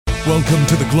Welcome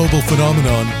to the global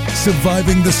phenomenon,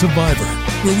 Surviving the Survivor,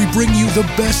 where we bring you the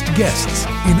best guests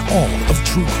in all of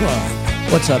true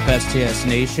crime. What's up, STS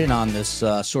Nation, on this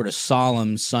sort of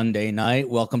solemn Sunday night?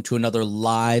 Welcome to another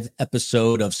live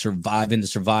episode of Surviving the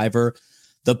Survivor,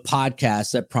 the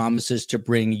podcast that promises to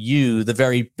bring you the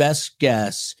very best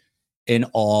guests in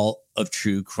all of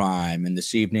true crime. And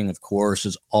this evening, of course,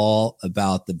 is all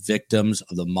about the victims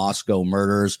of the Moscow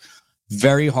murders.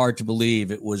 Very hard to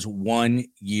believe it was 1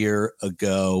 year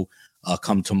ago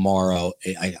come tomorrow.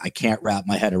 I can't wrap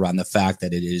my head around the fact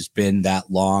that it has been that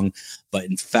long, but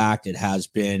in fact, it has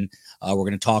been. We're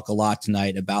going to talk a lot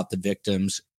tonight about the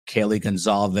victims, Kaylee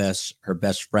Gonzalez, her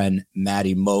best friend,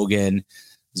 Maddie Mogan,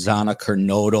 Zana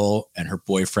Kernodle, and her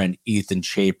boyfriend, Ethan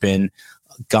Chapin,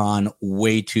 gone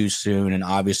way too soon, and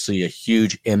obviously a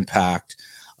huge impact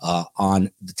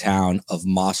on the town of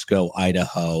Moscow,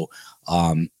 Idaho,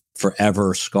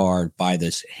 forever scarred by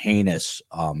this heinous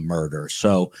murder.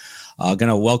 So going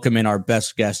to welcome in our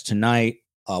best guest tonight.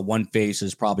 One face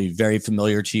is probably very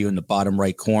familiar to you in the bottom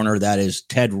right corner. That is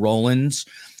Ted Rowlands,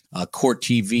 Court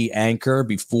TV anchor.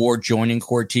 Before joining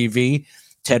Court TV,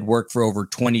 Ted worked for over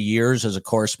 20 years as a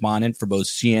correspondent for both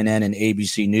CNN and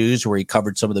ABC News, where he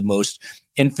covered some of the most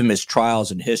infamous trials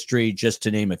in history, just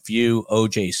to name a few: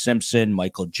 O.J. Simpson,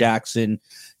 Michael Jackson,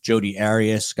 Jodi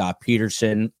Arias, Scott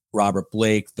Peterson, Robert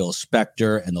Blake, Phil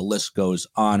Spector, and the list goes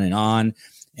on.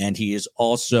 And he is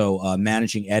also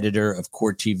managing editor of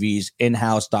Court TV's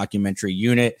in-house documentary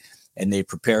unit, and they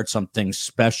prepared something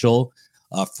special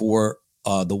for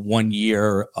the 1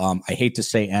 year, I hate to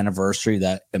say anniversary,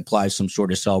 that implies some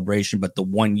sort of celebration, but the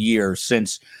 1 year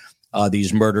since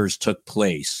these murders took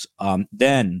place.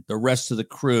 Then the rest of the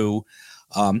crew,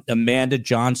 Amanda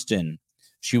Johnston.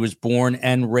 She was born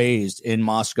and raised in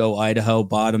Moscow, Idaho,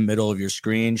 bottom middle of your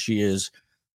screen. She is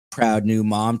proud new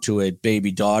mom to a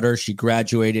baby daughter. She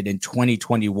graduated in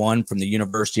 2021 from the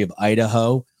University of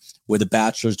Idaho with a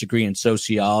bachelor's degree in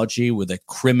sociology with a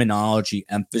criminology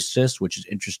emphasis, which is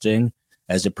interesting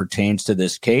as it pertains to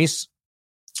this case.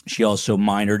 She also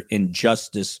minored in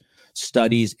justice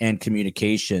studies and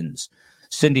communications.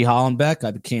 Cindy Hollenbeck,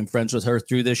 I became friends with her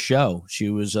through this show. She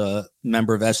was a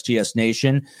member of STS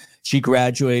Nation. She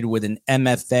graduated with an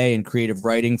MFA in creative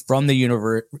writing from the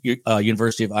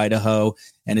University of Idaho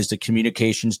and is the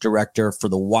communications director for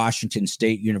the Washington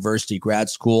State University Grad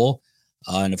School.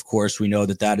 And of course, we know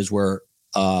that that is where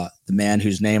the man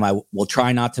whose name I will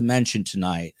try not to mention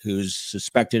tonight, who's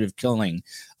suspected of killing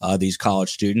these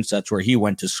college students, that's where he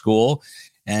went to school.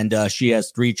 And she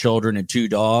has 3 children and 2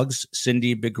 dogs.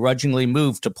 Cindy begrudgingly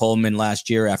moved to Pullman last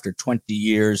year after 20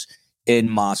 years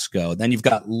in Moscow. Then you've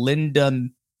got Linda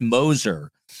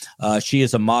Moser. She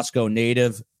is a Moscow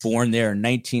native, born there in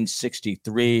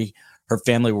 1963. Her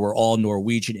family were all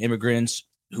Norwegian immigrants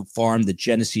who farmed the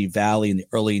Genesee Valley in the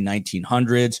early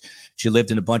 1900s. She lived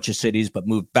in a bunch of cities, but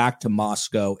moved back to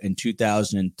Moscow in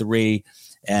 2003.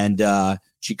 And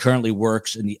she currently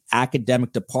works in the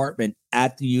academic department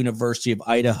at the University of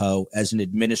Idaho as an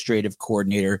administrative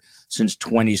coordinator since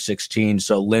 2016.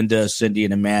 So Linda, Cindy,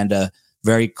 and Amanda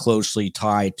very closely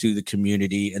tied to the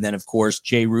community. And then, of course,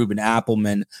 J. Reuben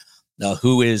Appelman,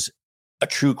 who is a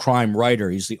true crime writer.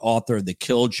 He's the author of The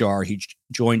Kill Jar. He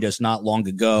joined us not long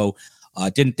ago.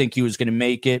 Didn't think he was going to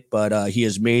make it, but he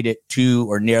has made it to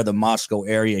or near the Moscow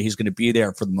area. He's going to be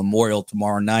there for the memorial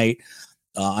tomorrow night.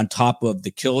 On top of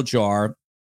The Kill Jar,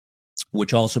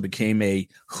 which also became a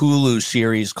Hulu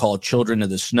series called Children of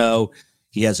the Snow,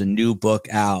 he has a new book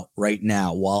out right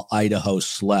now, While Idaho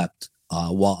Slept.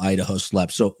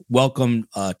 So welcome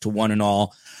to one and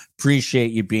all.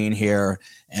 Appreciate you being here.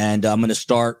 And I'm going to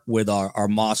start with our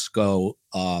Moscow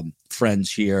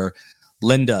friends here.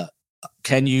 Linda,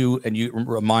 can you, and you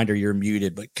reminder you're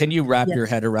muted, but can you wrap your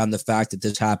head around the fact that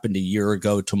this happened a year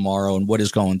ago tomorrow, and what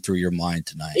is going through your mind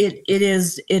tonight?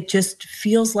 It just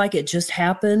feels like it just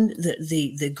happened.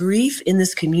 The grief in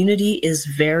this community is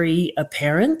very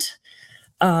apparent.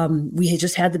 We had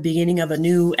just had the beginning of a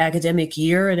new academic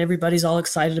year, and everybody's all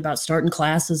excited about starting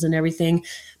classes and everything.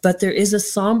 But there is a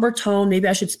somber tone. Maybe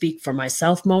I should speak for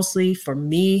myself mostly. For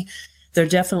me, there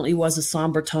definitely was a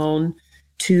somber tone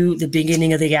to the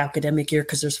beginning of the academic year,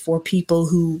 because there's 4 people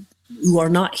who are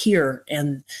not here,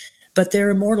 but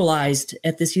they're immortalized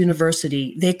at this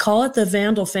university. They call it the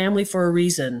Vandal family for a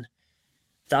reason.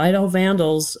 The Idaho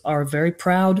Vandals are a very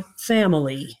proud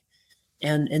family.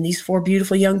 And these 4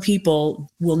 beautiful young people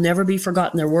will never be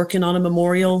forgotten. They're working on a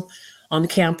memorial on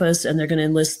campus, and they're going to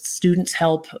enlist students'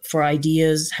 help for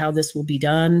ideas, how this will be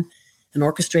done and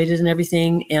orchestrated and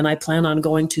everything. And I plan on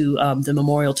going to the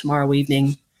memorial tomorrow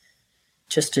evening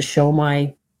just to show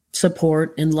my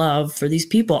support and love for these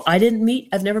people. I've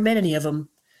never met any of them,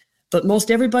 but most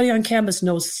everybody on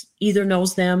campus either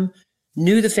knows them,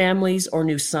 knew the families, or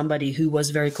knew somebody who was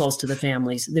very close to the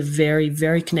families. They're very,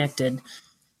 very connected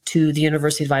to the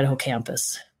University of Idaho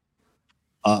campus.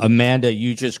 Amanda,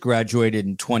 you just graduated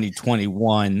in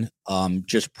 2021,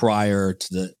 just prior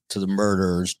to the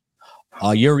murders.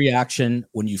 Your reaction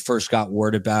when you first got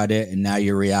word about it, and now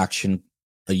your reaction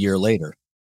a year later?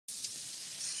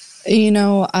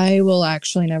 I will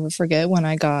actually never forget when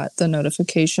I got the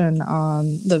notification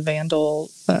on the Vandal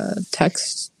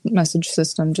text message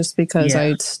system, just because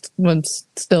I was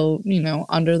still,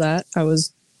 under that. I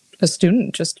was a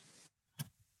student just a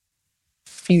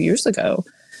few years ago.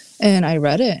 And I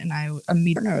read it, and I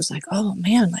was like, oh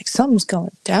man, like something's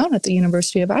going down at the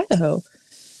University of Idaho.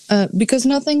 Because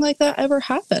nothing like that ever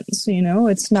happens.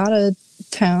 It's not a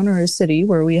town or a city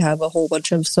where we have a whole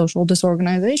bunch of social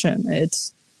disorganization.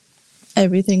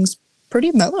 Everything's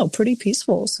pretty mellow, pretty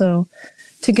peaceful. So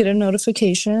to get a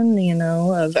notification,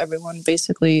 of everyone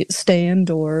basically stay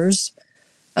indoors,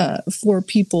 4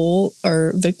 people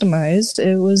are victimized,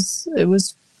 it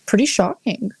was pretty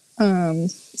shocking.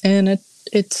 And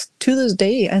it's to this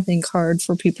day, I think, hard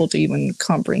for people to even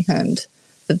comprehend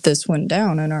that this went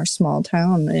down in our small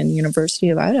town in University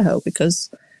of Idaho, because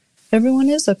everyone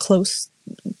is a close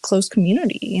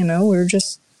community.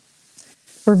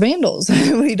 We're vandals.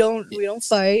 we don't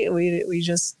fight. We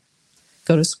just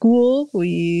go to school.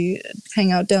 We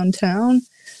hang out downtown.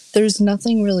 There's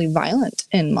nothing really violent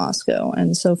in Moscow.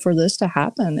 And so for this to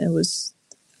happen, it was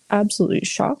absolutely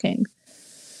shocking.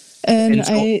 And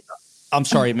I'm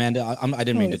sorry, Amanda. I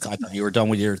didn't mean to. I thought you were done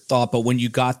with your thought. But when you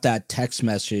got that text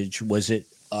message, was it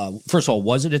first of all,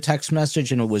 was it a text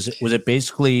message, and was it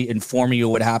basically informing you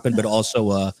what happened, but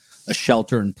also a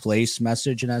shelter in place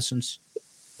message in essence?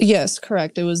 Yes,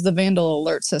 correct. It was the Vandal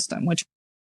alert system, which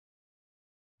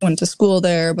went to school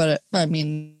there, but I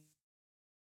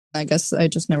guess I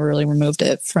just never really removed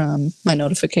it from my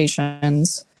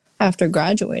notifications after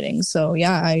graduating. So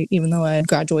yeah, even though I had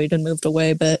graduated and moved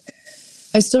away, but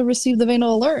I still received the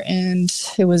Vandal alert, and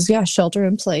it was, shelter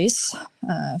in place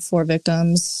for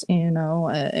victims.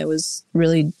 It was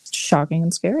really shocking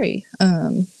and scary.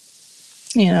 And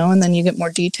then you get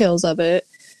more details of it.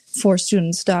 4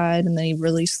 students died, and they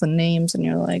released the names, and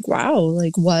you're like, wow,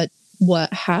 like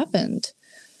what happened?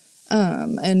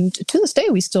 And to this day,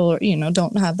 we still,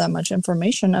 don't have that much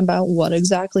information about what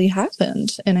exactly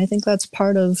happened. And I think that's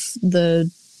part of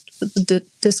the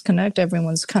disconnect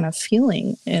everyone's kind of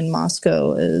feeling in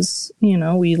Moscow is,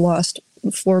 we lost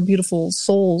 4 beautiful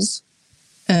souls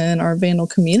in our Vandal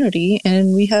community,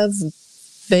 and we have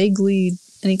vaguely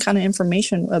any kind of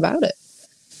information about it.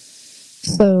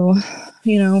 So,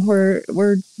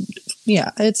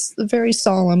 it's a very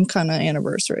solemn kind of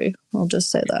anniversary. I'll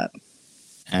just say that.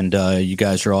 And you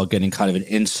guys are all getting kind of an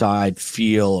inside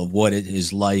feel of what it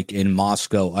is like in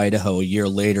Moscow, Idaho. A year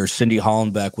later, Cindy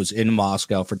Hollenbeck was in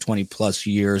Moscow for 20 plus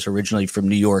years, originally from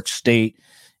New York State,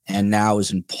 and now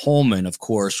is in Pullman, of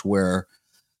course, where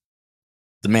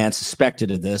the man suspected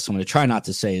of this. I'm going to try not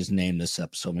to say his name this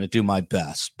episode. I'm going to do my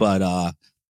best. But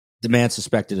the man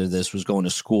suspected of this was going to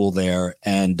school there.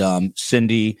 And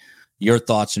Cindy, your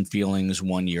thoughts and feelings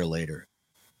 1 year later.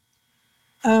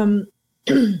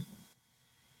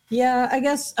 Yeah, I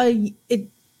guess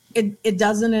it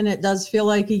doesn't, and it does feel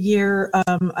like a year.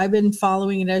 I've been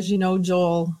following it, as you know,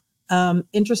 Joel.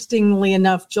 Interestingly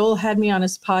enough, Joel had me on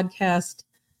his podcast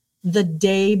the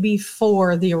day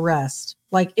before the arrest.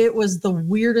 Like, it was the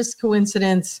weirdest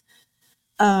coincidence.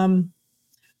 When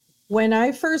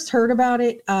I first heard about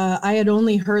it, I had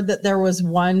only heard that there was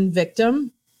one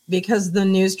victim because the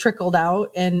news trickled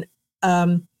out, and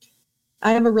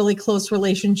I have a really close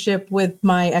relationship with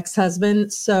my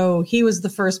ex-husband. So he was the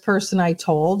first person I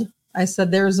told. I said,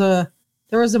 there was a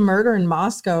murder in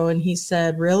Moscow. And he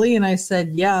said, really? And I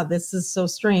said, yeah, this is so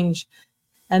strange.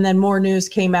 And then more news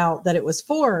came out that it was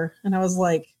 4. And I was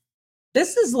like,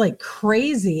 this is like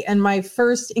crazy. And my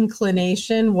first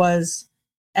inclination was,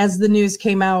 as the news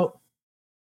came out,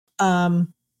 I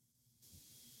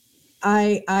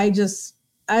just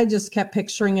kept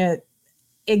picturing it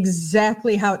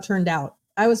exactly how it turned out.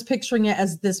 I was picturing it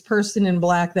as this person in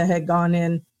black that had gone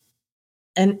in,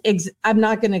 and I'm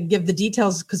not going to give the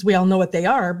details because we all know what they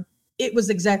are. It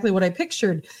was exactly what I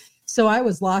pictured. So I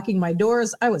was locking my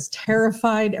doors. I was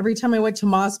terrified. Every time I went to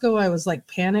Moscow, I was like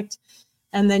panicked.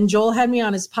 And then Joel had me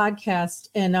on his podcast,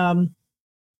 and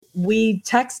we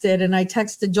texted, and I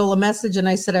texted Joel a message, and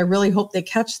I said, I really hope they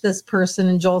catch this person.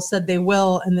 And Joel said they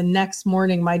will. And the next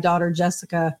morning, my daughter,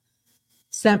 Jessica,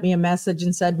 sent me a message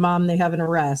and said, Mom, they have an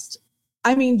arrest.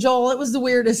 I mean, Joel, it was the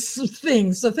weirdest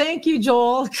thing. So thank you,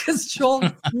 Joel, because Joel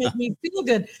made me feel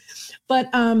good. But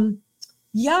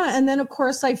yeah, and then of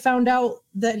course I found out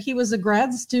that he was a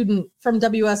grad student from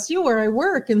WSU where I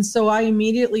work. And so I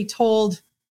immediately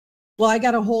I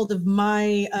got a hold of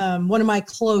my one of my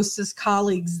closest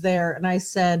colleagues there. And I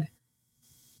said,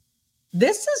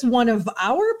 this is one of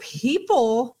our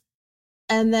people.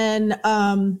 And then,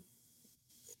 I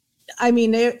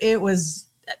mean, it was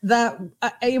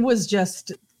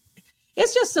just,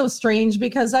 it's just so strange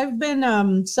because I've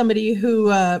been somebody who,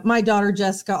 my daughter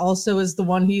Jessica also is the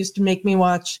one who used to make me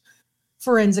watch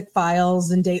Forensic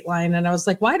Files and Dateline. And I was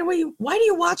like, why do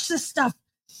you watch this stuff?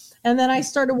 And then I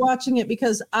started watching it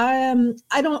because I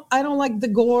don't like the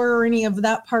gore or any of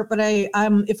that part, but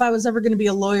if I was ever going to be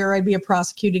a lawyer, I'd be a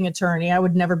prosecuting attorney. I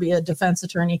would never be a defense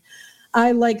attorney.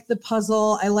 I like the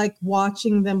puzzle. I like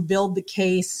watching them build the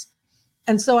case.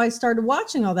 And so I started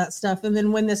watching all that stuff. And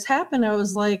then when this happened, I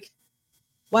was like,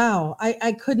 wow,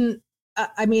 I couldn't,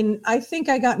 I mean, I think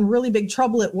I got in really big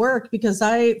trouble at work because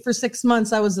for 6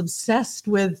 months, I was obsessed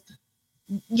with,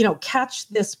 catch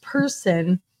this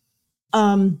person.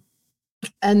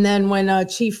 And then when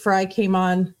Chief Fry came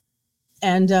on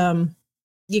and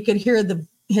you could hear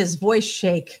his voice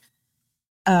shake,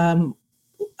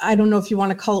 I don't know if you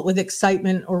want to call it with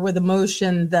excitement or with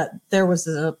emotion that there was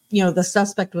the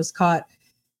suspect was caught.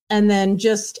 And then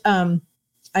just,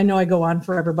 I know I go on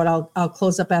forever, but I'll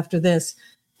close up after this.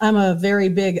 I'm a very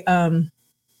big, I'm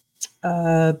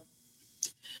a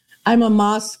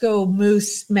Moscow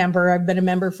Moose member. I've been a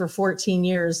member for 14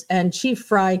 years, and Chief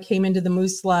Fry came into the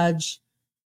Moose Lodge,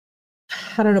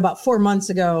 I don't know, about 4 months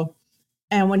ago.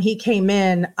 And when he came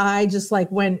in, I just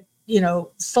went,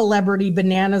 celebrity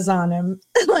bananas on him.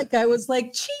 I was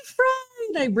like, Chief Fry.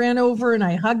 And I ran over and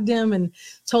I hugged him and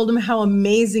told him how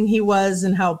amazing he was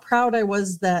and how proud I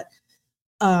was that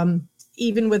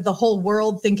even with the whole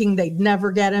world thinking they'd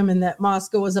never get him and that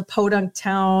Moscow was a podunk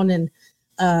town and,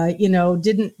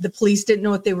 the police didn't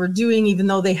know what they were doing, even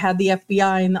though they had the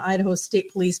FBI and the Idaho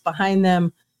State Police behind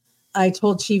them. I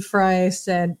told Chief Fry, I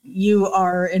said, you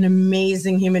are an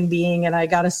amazing human being. And I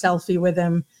got a selfie with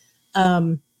him.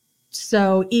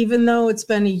 So even though it's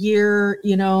been a year,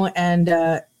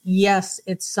 and yes,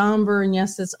 it's somber and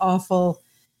yes, it's awful,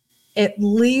 at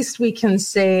least we can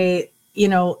say,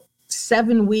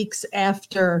 7 weeks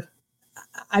after,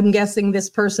 I'm guessing this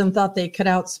person thought they could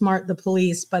outsmart the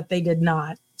police, but they did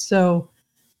not. So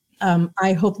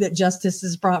I hope that justice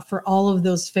is brought for all of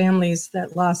those families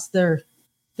that lost their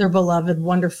beloved,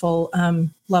 wonderful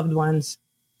loved ones.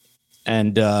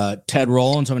 And Ted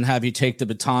Rollins, I'm going to have you take the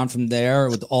baton from there.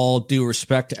 With all due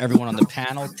respect to everyone on the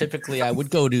panel, typically I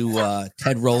would go to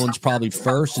Ted Rollins probably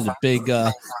first as a big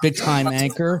time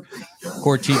anchor.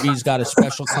 Court TV's got a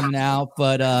special coming out,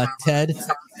 but Ted,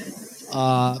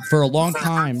 for a long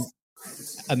time,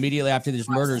 immediately after these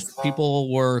murders,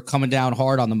 people were coming down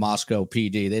hard on the Moscow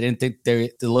PD. They didn't think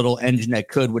the little engine that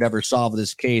would ever solve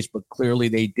this case, but clearly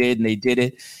they did, and they did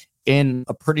it in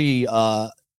a pretty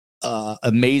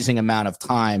amazing amount of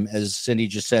time. As Cindy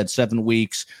just said, 7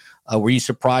 weeks. Were you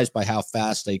surprised by how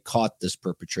fast they caught this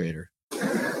perpetrator?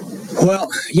 Well,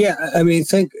 yeah. I mean,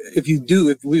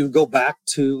 if we would go back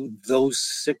to those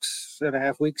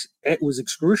 6.5 weeks, it was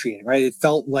excruciating, right? It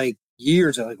felt like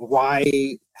years of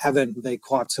why haven't they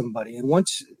caught somebody? And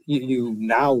once you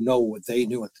now know what they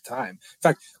knew at the time. In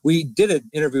fact, we did an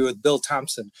interview with Bill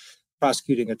Thompson,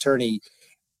 prosecuting attorney,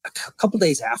 a couple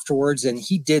days afterwards, and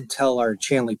he did tell our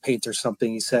Chanley painter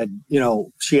something. He said,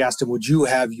 she asked him, would you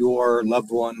have your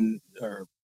loved one or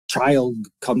child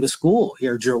come to school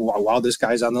here while this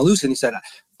guy's on the loose? And he said,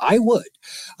 I would.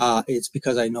 It's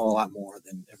because I know a lot more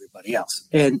than everybody else.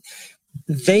 And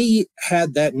they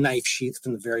had that knife sheath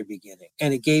from the very beginning,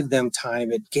 and it gave them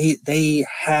time. They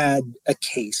had a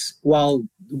case. While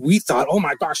we thought, oh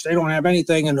my gosh, they don't have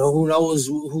anything, and who knows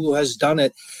who has done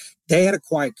it. They had a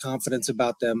quiet confidence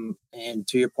about them. And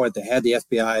to your point, they had the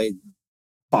FBI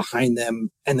behind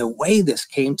them. And the way this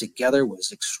came together was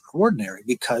extraordinary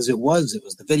because it was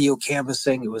the video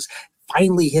canvassing. It was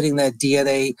finally hitting that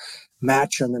DNA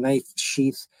match on the knife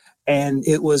sheath. And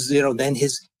it was, then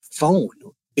his phone,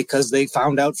 because they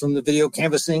found out from the video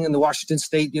canvassing in the Washington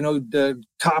State, the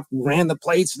cop ran the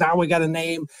plates. Now we got a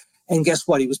name. And guess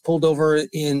what? He was pulled over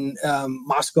in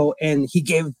Moscow, and he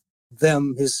gave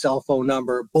them his cell phone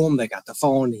number. Boom, they got the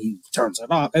phone. He turns it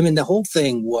off. I mean, the whole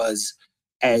thing was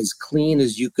as clean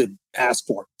as you could ask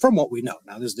for, from what we know.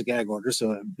 Now, there's the gag order,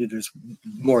 so there's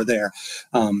more there.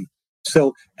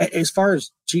 So as far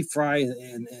as Chief Fry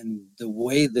and the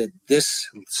way that this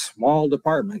small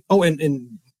department,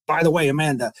 and by the way,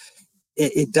 Amanda,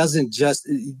 it doesn't just,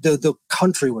 the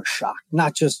country was shocked,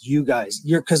 not just you guys.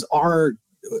 Because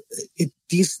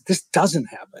this doesn't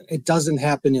happen. It doesn't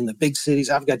happen in the big cities.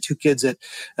 I've got 2 kids at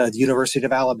the University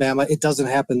of Alabama. It doesn't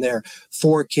happen there.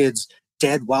 4 kids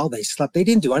dead while they slept. They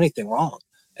didn't do anything wrong,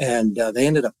 and they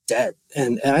ended up dead.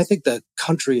 And I think the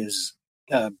country is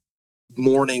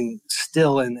mourning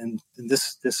still. And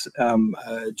this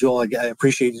Joel, I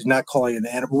appreciate you not calling it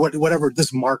an whatever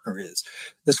this marker is.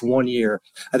 This 1 year,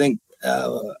 I think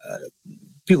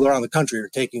people around the country are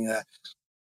taking a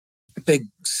big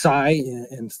sigh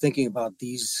and thinking about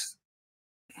these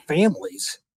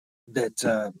families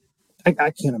that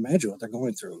I can't imagine what they're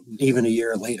going through even a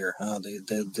year later.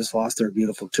 They just lost their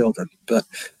beautiful children. But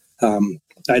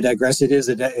I digress. It is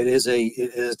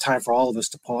a time for all of us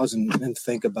to pause and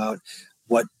think about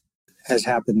what has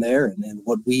happened there and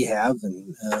what we have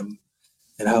and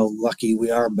how lucky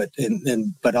we are.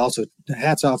 But also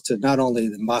hats off to not only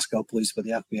the Moscow police but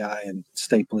the FBI and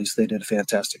state police. They did a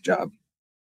fantastic job.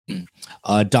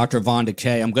 Dr. Von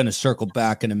Decay, I'm going to circle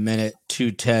back in a minute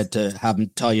to Ted to have him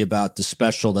tell you about the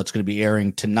special that's going to be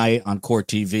airing tonight on Court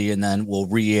TV, and then we'll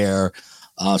re-air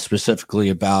specifically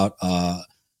about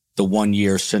the 1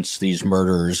 year since these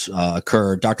murders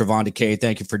occurred. Dr. Von Decay,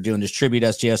 thank you for doing this tribute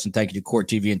STS, and thank you to Court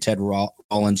TV and Ted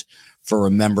Rollins for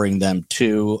remembering them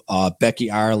too.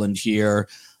 Becky Ireland here.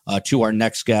 To our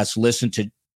next guest, listen to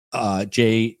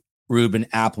J. Reuben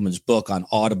Appleman's book on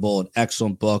Audible, an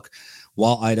excellent book,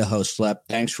 While Idaho Slept.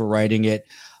 Thanks for writing it.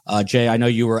 Jay, I know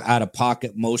you were out of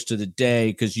pocket most of the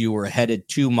day because you were headed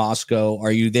to Moscow.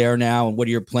 Are you there now? And what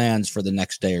are your plans for the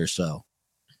next day or so?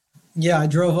 Yeah, I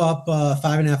drove up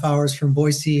 5.5 hours from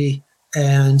Boise,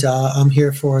 and I'm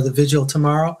here for the vigil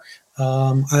tomorrow.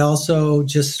 I also,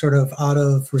 just sort of out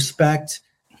of respect,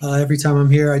 every time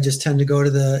I'm here, I just tend to go to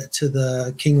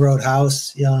the King Road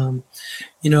house.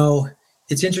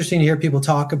 It's interesting to hear people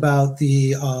talk about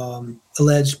the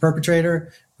alleged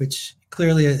perpetrator, which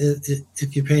clearly,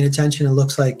 if you're paying attention, it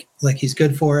looks like he's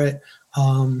good for it.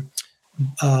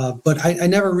 But I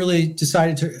never really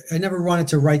I never wanted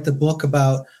to write the book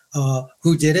about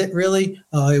who did it, really.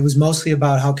 It was mostly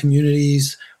about how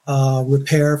communities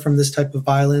repair from this type of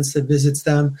violence that visits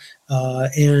them.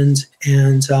 And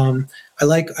I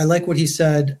like what he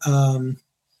said.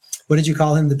 What did you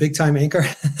call him? The big time anchor?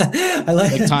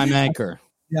 Big time anchor.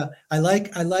 Yeah, I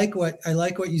like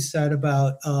what you said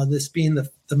about this being the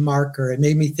marker. It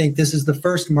made me think this is the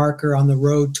first marker on the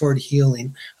road toward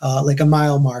healing, like a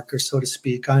mile marker, so to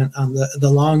speak, on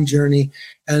the long journey.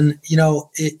 And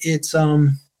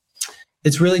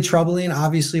it's really troubling,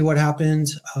 obviously, what happened.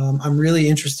 I'm really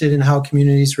interested in how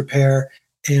communities repair,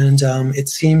 and it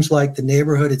seems like the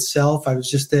neighborhood itself, I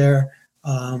was just there,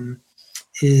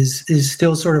 is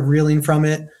still sort of reeling from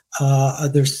it.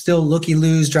 There's still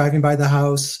looky-loos driving by the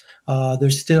house.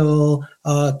 There's still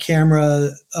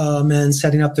camera men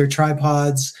setting up their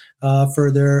tripods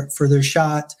for their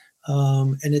shot,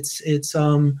 and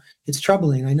it's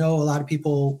troubling. I know a lot of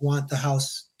people want the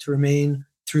house to remain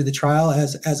through the trial,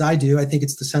 as I do. I think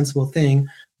it's the sensible thing.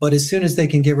 But as soon as they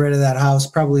can get rid of that house,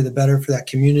 probably the better for that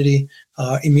community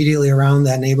immediately around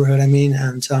that neighborhood. I mean,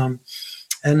 and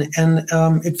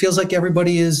it feels like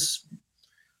everybody is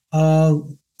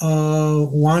wanting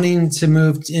to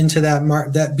move into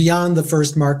that beyond the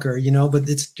first marker, but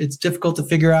it's difficult to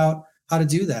figure out how to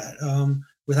do that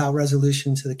without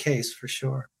resolution to the case, for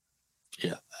sure.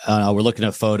 Yeah. We're looking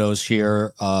at photos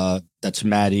here. That's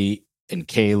Maddie and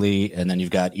Kaylee, and then you've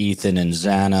got Ethan and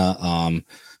Xana.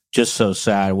 Just so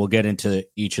sad. We'll get into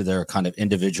each of their kind of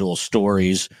individual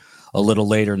stories a little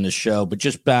later in the show, but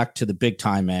just back to the big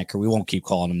time anchor. We won't keep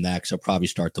calling him that because I'll probably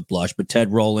start to blush, but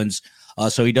Ted Rollins.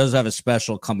 So he does have a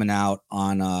special coming out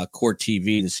on Court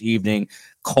TV this evening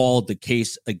called The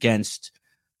Case Against,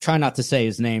 try not to say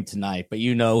his name tonight, but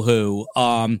you know who.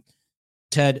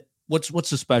 Ted, what's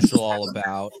the special all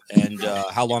about, and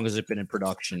how long has it been in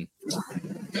production?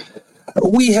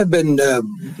 We have been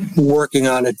working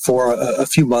on it for a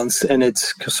few months, and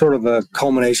it's sort of a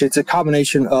culmination. It's a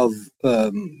combination of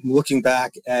looking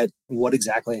back at what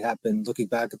exactly happened, looking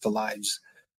back at the lives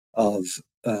of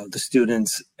the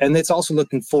students, and it's also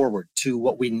looking forward to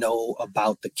what we know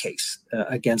about the case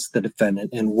against the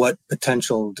defendant and what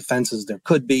potential defenses there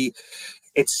could be.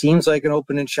 It seems like an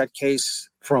open and shut case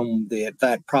from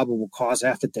that probable cause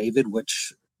affidavit,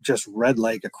 which just read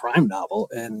like a crime novel,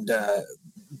 and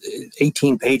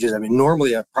 18 pages. I mean,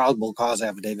 normally a probable cause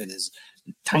affidavit is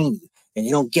tiny and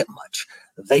you don't get much.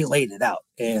 They laid it out,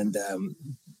 and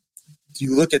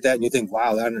you look at that and you think,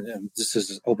 wow, this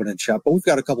is open and shut. But we've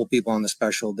got a couple people on the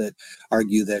special that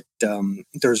argue that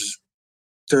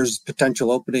there's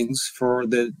potential openings for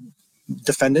the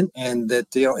defendant, and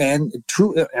that, and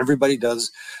true, everybody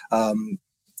does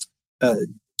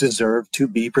deserve to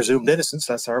be presumed innocent.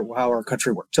 That's how our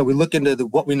country works. So we look into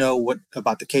what we know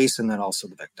about the case, and then also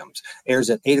the victims.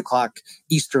 Airs at 8:00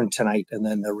 Eastern tonight, and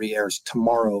then the re-airs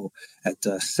tomorrow at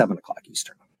 7:00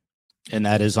 Eastern. And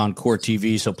that is on Court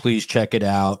TV, so please check it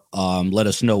out. Let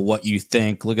us know what you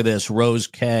think. Look at this, Rose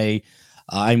K.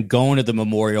 I'm going to the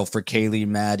memorial for Kaylee,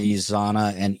 Maddie,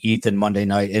 Zana, and Ethan Monday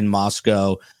night in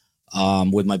Moscow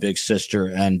with my big sister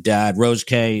and dad. Rose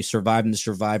K,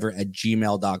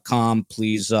 survivingthesurvivor@gmail.com.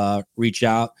 Please reach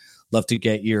out. Love to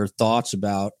get your thoughts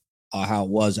about how it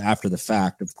was after the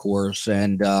fact, of course.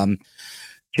 And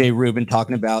Jay Rubin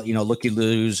talking about,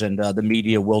 looky-loos, and the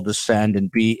media will descend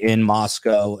and be in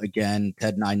Moscow again.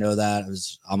 Ted and I know that.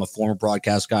 I'm a former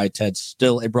broadcast guy. Ted's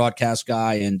still a broadcast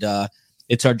guy, and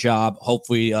it's our job.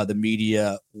 Hopefully the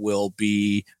media will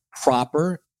be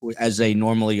proper as they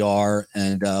normally are,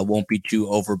 and won't be too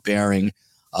overbearing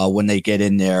when they get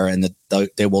in there, and that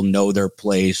they will know their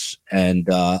place and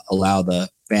allow the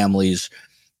families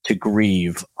to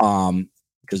grieve,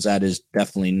 because that is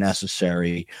definitely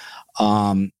necessary.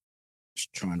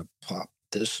 Just trying to pop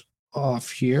this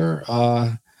off here.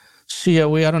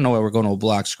 COE, I don't know why we're going to a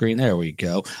black screen. There we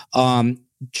go.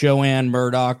 Joanne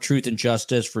Murdoch, Truth and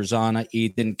Justice for Zana,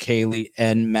 Ethan, Kaylee,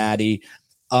 and Maddie.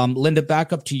 Linda,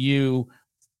 back up to you.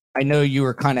 I know you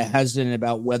were kind of hesitant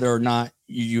about whether or not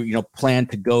you plan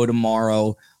to go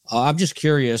tomorrow. I'm just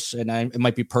curious, and it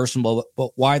might be personal,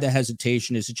 but why the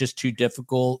hesitation? Is it just too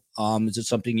difficult? Is it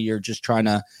something you're just trying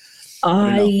to?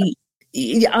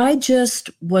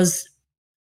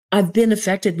 I've been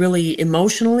affected really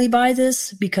emotionally by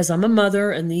this because I'm a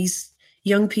mother, and these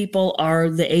young people are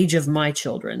the age of my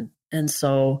children. And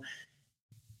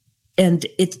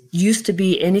it used to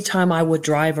be anytime I would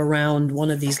drive around one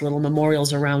of these little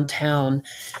memorials around town,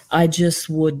 I just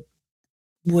would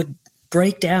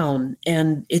break down.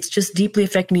 And it's just deeply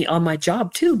affected me on my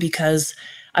job too, because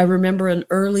I remember an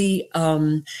early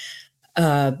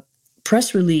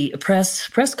press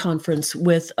conference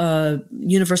with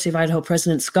University of Idaho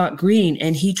President Scott Green,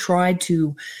 and he tried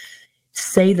to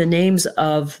say the names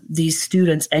of these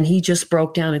students, and he just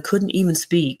broke down and couldn't even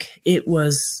speak.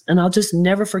 And I'll just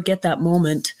never forget that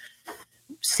moment,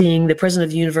 seeing the president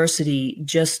of the university,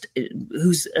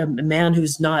 who's a man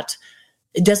who's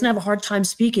doesn't have a hard time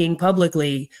speaking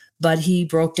publicly, but he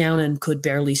broke down and could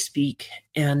barely speak.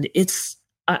 And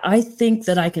I think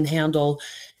that I can handle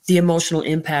the emotional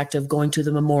impact of going to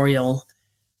the memorial.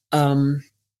 But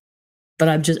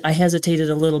I hesitated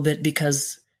a little bit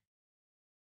because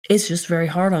it's just very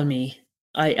hard on me.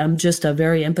 I'm just a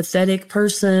very empathetic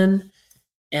person,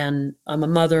 and I'm a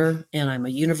mother, and I'm a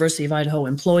University of Idaho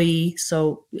employee.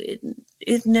 So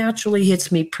it naturally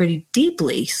hits me pretty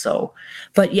deeply. So,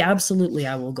 but yeah, absolutely,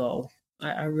 I will go.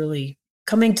 I really,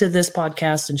 coming to this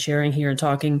podcast and sharing here and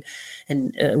talking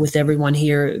and with everyone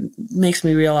here makes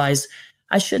me realize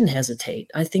I shouldn't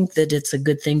hesitate. I think that it's a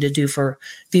good thing to do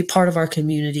be part of our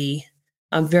community.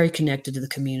 I'm very connected to the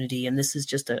community, and this is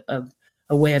just a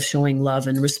way of showing love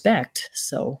and respect.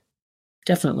 So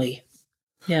definitely.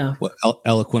 Yeah. Well,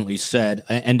 eloquently said.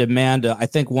 And Amanda, I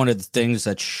think one of the things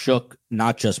that shook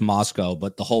not just Moscow,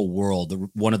 but the whole world,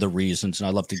 one of the reasons, and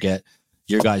I'd love to get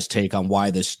your guys' take on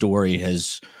why this story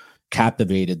has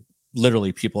captivated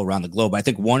literally people around the globe. I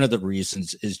think one of the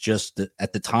reasons is just that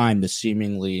at the time, the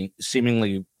seemingly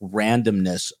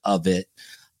randomness of it.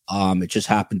 It just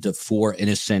happened to 4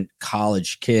 innocent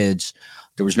college kids.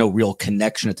 There was no real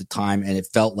connection at the time, and it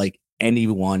felt like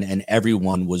anyone and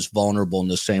everyone was vulnerable in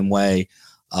the same way.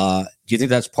 Do you think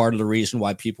that's part of the reason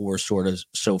why people were sort of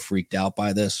so freaked out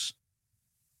by this?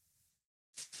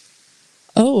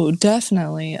 Oh,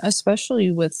 definitely.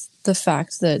 Especially with the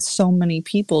fact that so many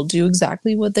people do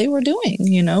exactly what they were doing.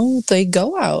 They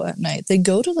go out at night, they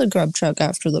go to the grub truck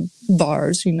after the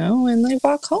bars, and they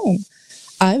walk home.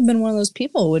 I've been one of those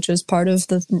people, which is part of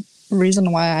the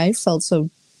reason why I felt so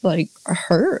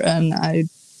hurt. And I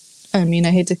mean,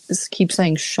 I hate to keep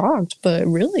saying shocked, but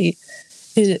really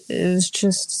it was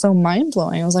just so mind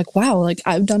blowing. I was like, wow,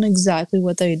 I've done exactly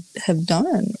what they have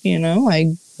done.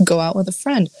 I go out with a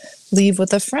friend, leave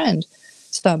with a friend,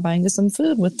 stop by and get some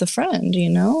food with the friend,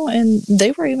 and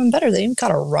they were even better. They even got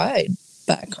a ride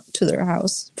back to their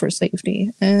house for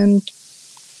safety. And,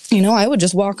 I would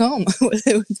just walk home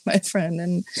with my friend,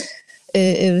 and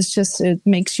it was just, it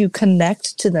makes you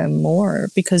connect to them more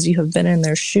because you have been in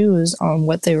their shoes on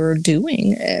what they were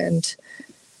doing. And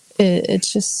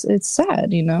it's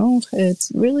sad, it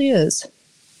really is.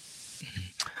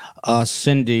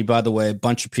 Cindy, by the way, a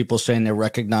bunch of people saying they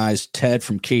recognize Ted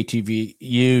from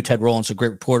KTVU. Ted Rowland's a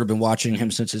great reporter. Been watching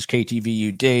him since his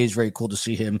KTVU days. Very cool to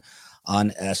see him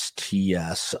on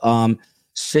STS.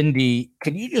 Cindy,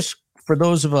 can you just, for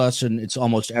those of us, and it's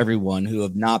almost everyone who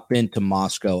have not been to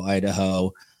Moscow,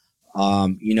 Idaho,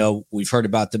 we've heard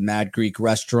about the Mad Greek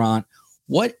restaurant.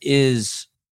 What is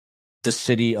the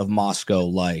city of Moscow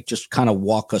like? Just kind of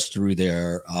walk us through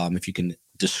there, if you can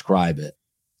describe it.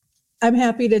 I'm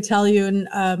happy to tell you.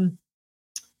 And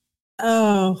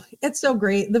it's so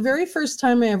great. The very first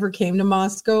time I ever came to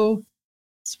Moscow,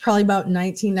 it's probably about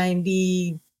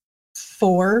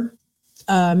 1994,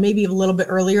 maybe a little bit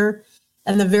earlier.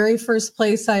 And the very first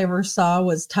place I ever saw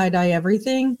was Tie-Dye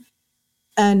Everything.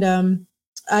 And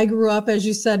I grew up, as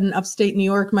you said, in upstate New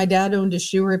York. My dad owned a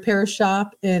shoe repair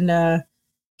shop, and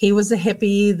he was a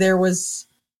hippie. There was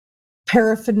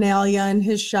paraphernalia in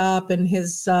his shop, and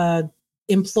his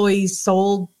employees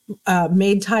sold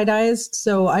made tie-dyes.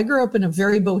 So I grew up in a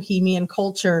very bohemian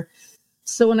culture.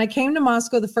 So when I came to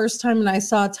Moscow the first time and I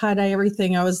saw Tie-Dye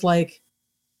Everything, I was like,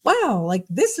 wow, like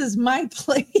this is my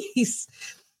place.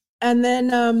 And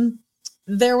then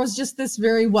there was just this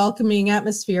very welcoming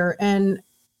atmosphere. And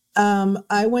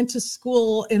I went to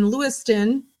school in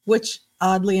Lewiston, which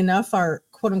oddly enough, our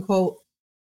quote unquote,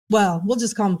 well, we'll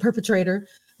just call him perpetrator.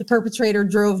 The perpetrator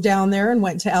drove down there and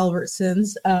went to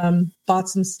Albertsons, bought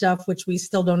some stuff, which we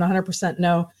still don't 100%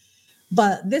 know.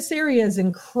 But this area is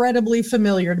incredibly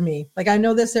familiar to me. Like I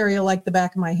know this area like the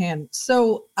back of my hand.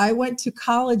 So I went to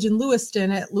college in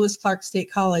Lewiston at Lewis Clark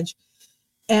State College,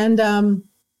 and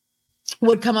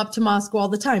would come up to Moscow all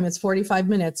the time. It's 45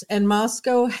 minutes. And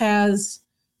Moscow has,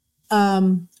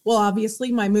 well,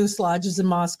 obviously my Moose Lodge is in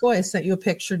Moscow. I sent you a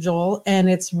picture, Joel, and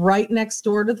it's right next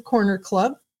door to the Corner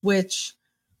Club, which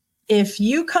if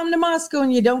you come to Moscow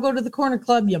and you don't go to the Corner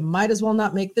Club, you might as well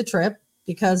not make the trip,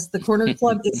 because the Corner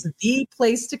Club is the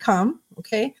place to come.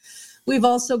 Okay. We've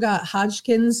also got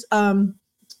Hodgkin's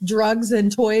drugs and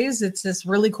toys. It's this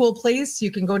really cool place.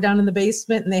 You can go down in the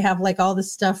basement and they have like all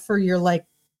this stuff for your like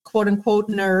quote unquote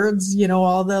nerds, you know,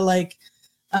 all the like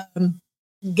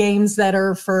games that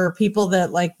are for people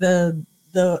that like the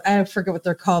I forget what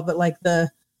they're called, but like the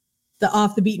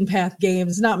off the beaten path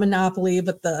games, not Monopoly,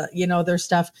 but their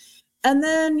stuff. And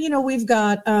then, we've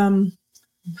got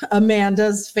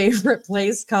Amanda's favorite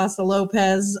place, Casa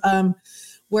Lopez,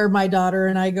 where my daughter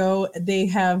and I go. They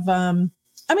have,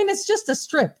 it's just a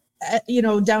strip,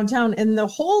 downtown, and the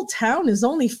whole town is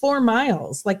only 4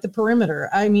 miles, like the perimeter.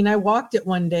 I mean, I walked it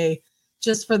one day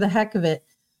just for the heck of it.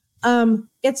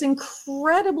 It's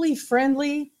incredibly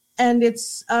friendly, and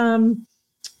it's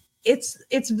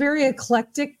very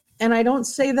eclectic. And I don't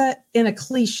say that in a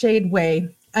cliched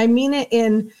way. I mean it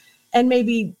in, and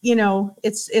maybe,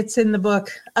 it's in the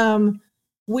book.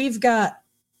 We've got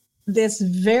this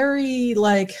very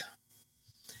like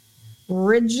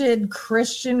rigid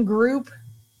Christian group.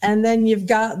 And then you've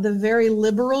got the very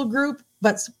liberal group,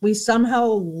 but we somehow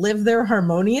live there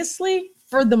harmoniously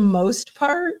for the most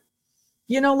part.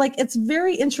 It's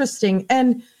very interesting.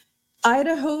 And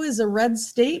Idaho is a red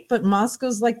state, but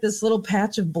Moscow's like this little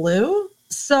patch of blue.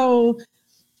 So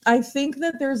I think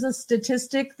that there's a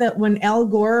statistic that when Al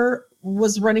Gore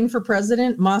was running for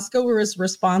president, Moscow was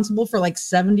responsible for like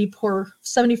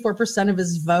 74% of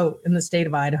his vote in the state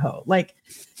of Idaho. Like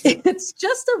it's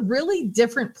just a really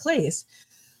different place.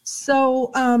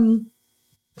 So,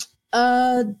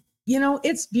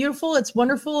 it's beautiful. It's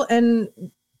wonderful. And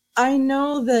I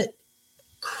know that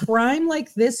crime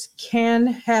like this can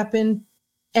happen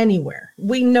anywhere.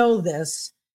 We know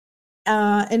this.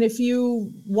 And if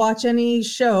you watch any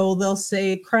show, they'll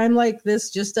say crime like this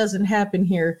just doesn't happen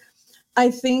here. I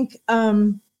think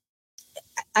that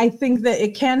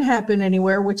it can happen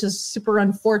anywhere, which is super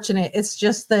unfortunate. It's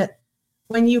just that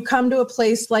when you come to a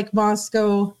place like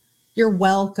Moscow, you're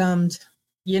welcomed,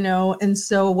 and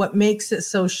so what makes it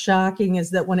so shocking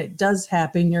is that when it does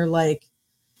happen, you're like,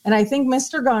 and I think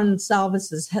Mr.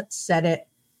 Gonsalves has said it,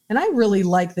 and I really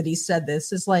like that he said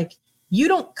this, is like, you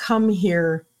don't come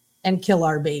here and kill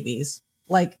our babies.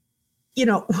 Like,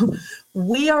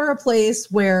 we are a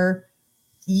place where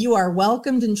you are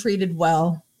welcomed and treated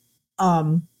well.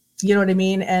 You know what I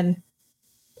mean? And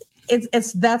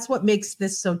that's what makes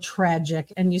this so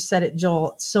tragic. And you said it,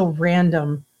 Joel, it's so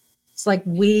random. It's like,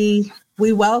 we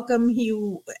welcome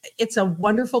you. It's a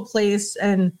wonderful place.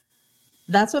 And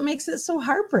that's what makes it so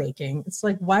heartbreaking. It's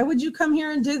like, why would you come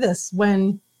here and do this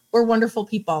when we're wonderful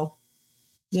people?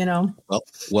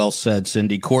 Well said,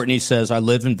 Cindy. Courtney says, I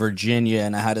live in Virginia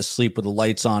and I had to sleep with the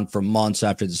lights on for months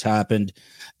after this happened.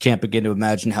 Can't begin to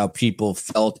imagine how people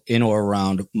felt in or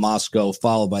around Moscow.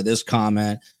 Followed by this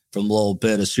comment, from a little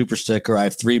bit, a super sticker. I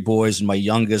have 3 boys, and my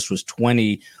youngest was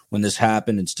 20 when this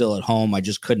happened and still at home. I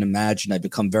just couldn't imagine. I've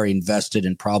become very invested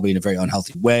and probably in a very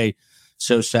unhealthy way.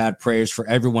 So sad. Prayers for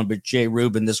everyone. But Jay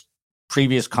Rubin, this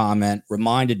previous comment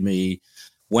reminded me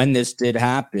when this did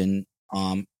happen,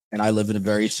 and I live in a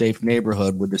very safe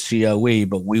neighborhood with the COE,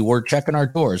 but we were checking our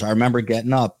doors. I remember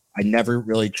getting up. I never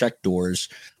really checked doors,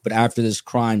 but after this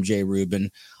crime, Jay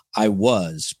Rubin, I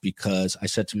was, because I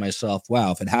said to myself,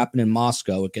 wow, if it happened in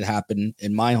Moscow, it could happen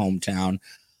in my hometown.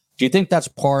 Do you think that's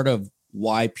part of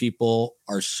why people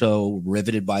are so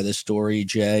riveted by this story,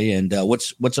 Jay? And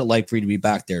what's it like for you to be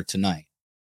back there tonight?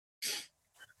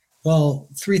 Well,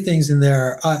 3 things in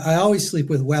there. I always sleep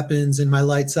with weapons and my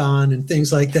lights on and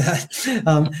things like that.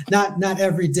 Not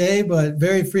every day, but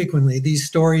very frequently. These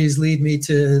stories lead me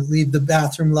to leave the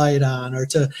bathroom light on, or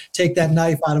to take that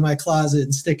knife out of my closet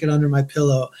and stick it under my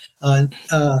pillow. But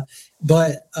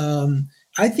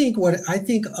I think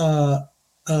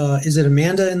is it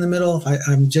Amanda in the middle?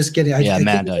 I'm just kidding.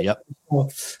 Amanda. Yep.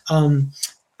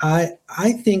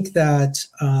 I think that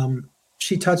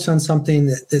she touched on something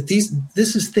that these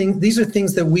are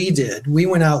things that we did. We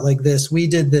went out like this. We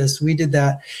did this. We did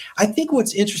that. I think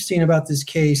what's interesting about this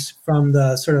case, from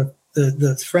the sort of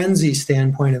the frenzy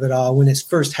standpoint of it all, when it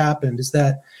first happened, is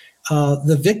that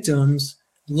the victims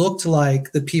looked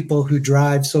like the people who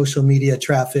drive social media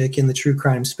traffic in the true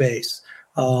crime space.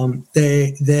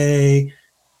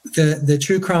 The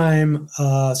true crime,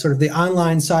 sort of the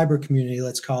online cyber community,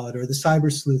 let's call it, or the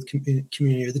cyber sleuth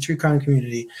community, or the true crime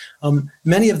community.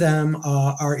 Many of them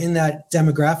are in that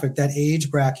demographic, that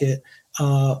age bracket,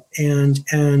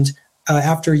 and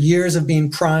after years of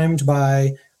being primed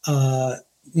by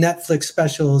Netflix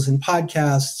specials and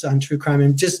podcasts on true crime,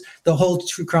 and just the whole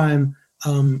true crime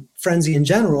frenzy in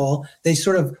general, they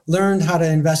sort of learned how to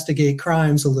investigate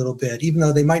crimes a little bit, even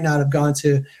though they might not have gone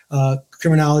to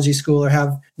criminology school or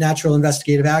have natural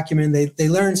investigative acumen. They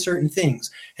learned certain things.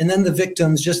 And then the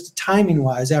victims, just timing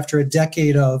wise, after a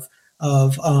decade of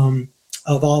all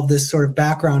of this sort of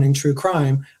background in true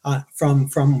crime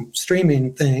from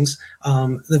streaming things,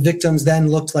 the victims then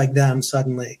looked like them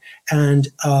suddenly. And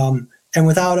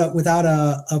without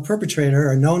a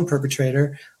perpetrator, a known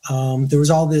perpetrator, there was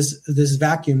all this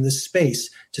vacuum, this space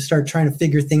to start trying to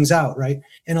figure things out, right?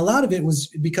 And a lot of it was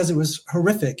because it was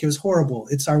horrific. It was horrible.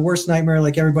 It's our worst nightmare,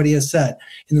 like everybody has said.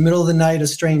 In the middle of the night, a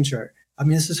stranger. I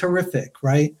mean, this is horrific,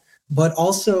 right? But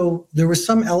also, there was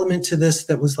some element to this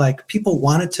that was like people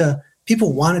wanted to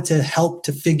help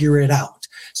to figure it out.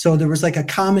 So there was like a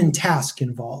common task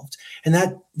involved, and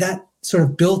that sort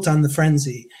of built on the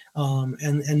frenzy.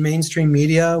 And mainstream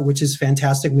media, which is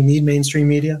fantastic. We need mainstream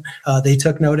media. They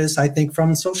took notice, I think,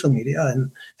 from social media,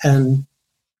 and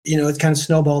it kind of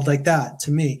snowballed like that.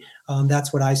 To me,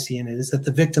 that's what I see in it, is that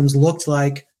the victims looked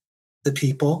like the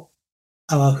people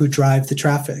who drive the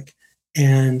traffic,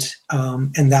 and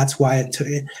that's why it took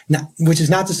it. Which is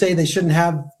not to say they shouldn't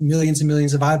have millions and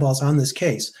millions of eyeballs on this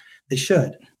case. They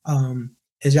should.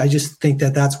 I just think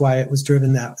that's why it was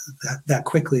driven that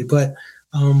quickly. But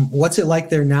what's it like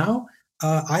there now?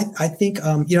 I think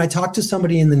I talked to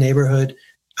somebody in the neighborhood.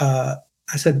 I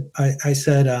said,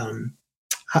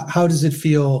 how does it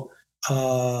feel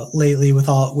lately with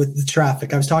the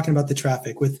traffic? I was talking about the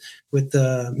traffic with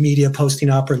the media posting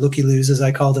up, or looky-loos as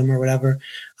I called them, or whatever.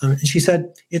 And she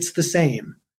said it's the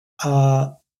same.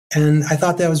 And I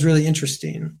thought that was really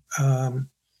interesting.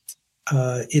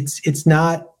 It's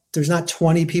not. There's not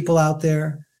 20 people out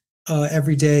there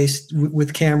every day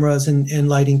with cameras and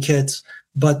lighting kits,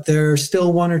 but there's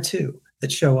still 1 or 2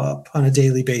 that show up on a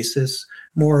daily basis,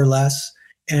 more or less.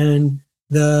 And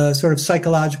the sort of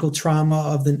psychological trauma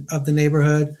of the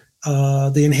neighborhood,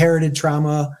 the inherited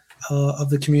trauma of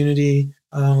the community,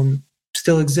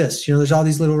 still exists. There's all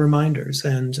these little reminders,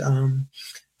 and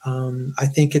I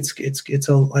think it's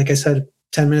like I said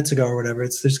 10 minutes ago or whatever,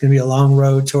 there's going to be a long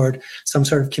road toward some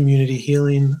sort of community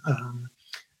healing.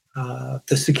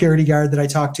 The security guard that I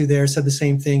talked to there said the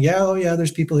same thing. Yeah,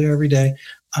 there's people here every day.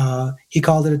 He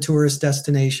called it a tourist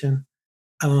destination.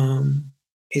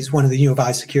 He's one of the U of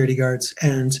I security guards.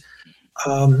 And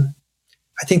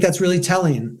I think that's really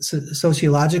telling.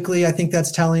 Sociologically, I think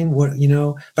that's telling but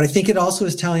I think it also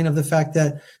is telling of the fact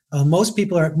that most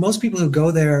people who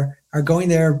go there are going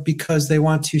there because they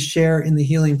want to share in the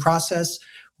healing process,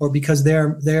 or because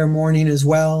they're mourning as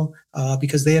well,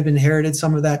 because they have inherited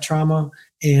some of that trauma.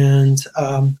 And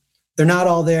they're not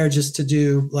all there just to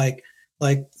do like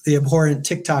the abhorrent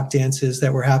TikTok dances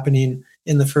that were happening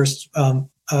in the first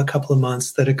couple of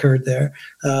months that occurred there.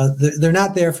 They're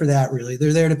not there for that, really.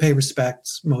 They're there to pay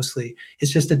respects, mostly.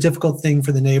 It's just a difficult thing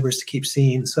for the neighbors to keep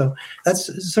seeing. So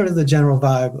that's sort of the general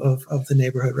vibe of the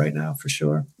neighborhood right now, for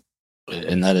sure.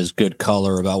 And that is good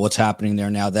color about what's happening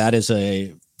there now. That is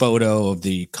a photo of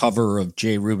the cover of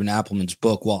J. Reuben Appelman's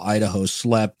book, While Idaho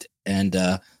Slept. And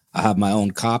I have my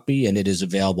own copy, and it is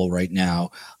available right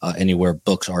now anywhere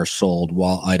books are sold,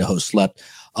 While Idaho Slept.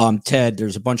 Ted,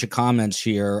 there's a bunch of comments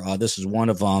here. This is one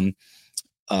of them.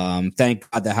 Thank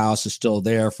God the house is still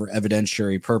there for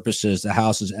evidentiary purposes. The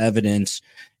house is evidence.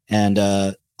 And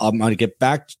I'm going to get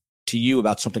back to you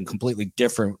about something completely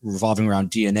different revolving around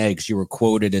DNA, because you were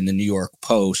quoted in the New York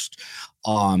Post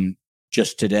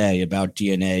just today about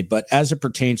DNA. But as it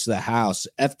pertains to the house,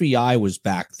 FBI was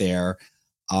back there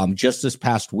just this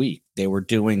past week. They were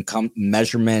doing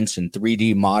measurements and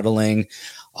 3D modeling.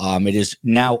 It is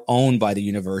now owned by the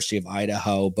University of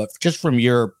Idaho. But just from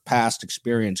your past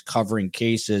experience covering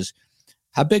cases,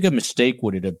 how big a mistake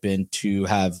would it have been to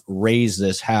have raised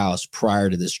this house prior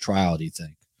to this trial, do you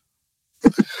think?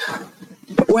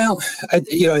 Well, I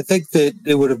think that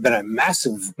it would have been a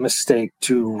massive mistake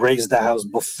to raise the house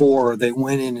before they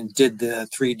went in and did the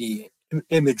 3D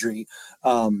imagery.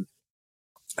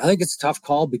 I think it's a tough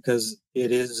call because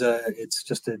it's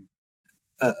just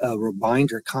a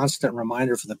reminder, constant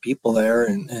reminder for the people there,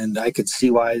 and I could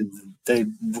see why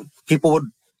people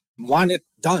would want it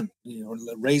done.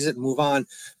 Raise it and move on.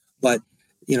 But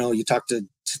you talk to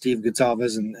Steve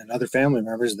Gonzalez and other family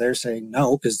members, they're saying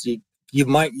no, because you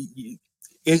might.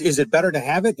 Is it better to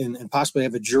have it and possibly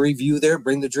have a jury view there,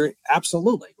 bring the jury?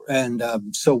 Absolutely. And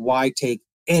so why take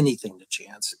anything to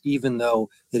chance, even though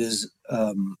it is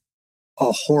a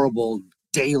horrible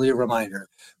daily reminder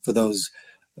for those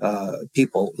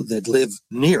people that live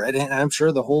near it, and I'm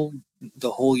sure the whole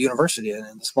university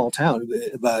and the small town.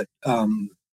 But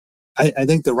I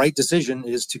think the right decision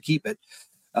is to keep it.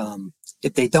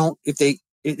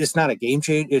 It's not a game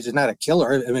changer. It's not a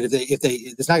killer. I mean,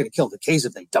 it's not going to kill the case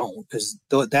if they don't, because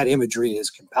that imagery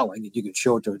is compelling. You could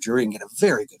show it to a jury and get a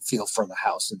very good feel for the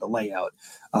house and the layout.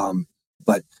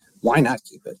 But why not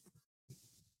keep it?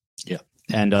 Yeah.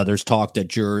 And there's talk that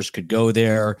jurors could go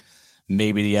there.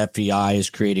 Maybe the FBI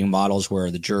is creating models where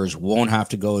the jurors won't have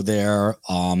to go there.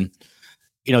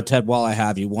 Ted, while I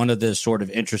have you, one of the sort of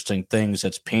interesting things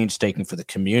that's painstaking for the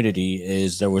community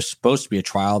is there was supposed to be a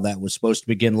trial that was supposed to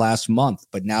begin last month,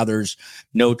 but now there's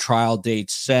no trial date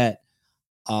set.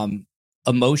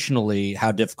 Emotionally,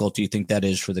 how difficult do you think that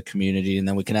is for the community? And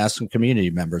then we can ask some community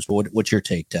members. What's your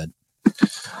take, Ted?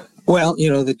 Well,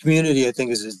 the community, I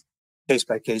think, is case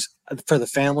by case. For the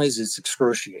families, it's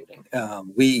excruciating.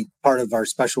 Part of our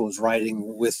special was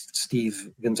riding with Steve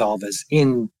Gonzalez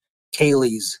in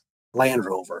Kaylee's Land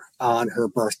Rover on her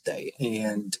birthday,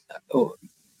 and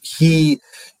he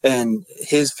and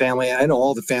his family, I know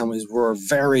all the families, were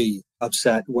very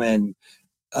upset when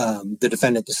the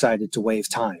defendant decided to waive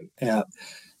time.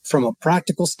 From a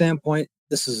practical standpoint,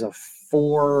 this is a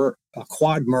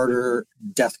quad murder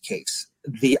death case.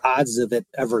 The odds of it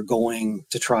ever going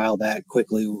to trial that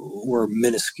quickly were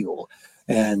minuscule,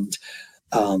 and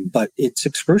but it's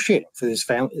excruciating for this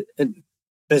family. And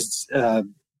as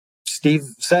Steve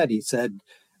said, he said,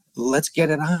 let's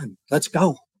get it on. Let's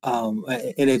go.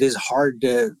 And it is hard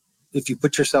if you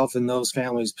put yourself in those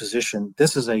families' position,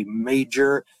 this is a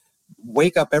major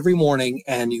wake up every morning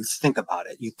and you think about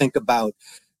it. You think about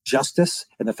justice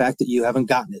and the fact that you haven't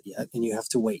gotten it yet and you have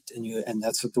to wait. And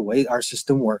that's the way our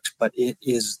system works. But it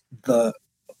is the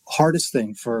hardest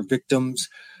thing for victims,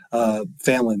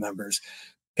 family members.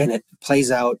 And it plays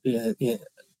out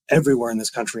everywhere in this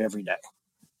country every day.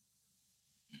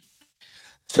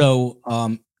 So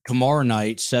tomorrow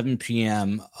night, 7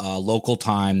 p.m. Local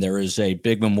time, there is a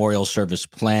big memorial service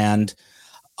planned.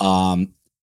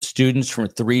 Students from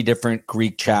 3 different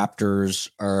Greek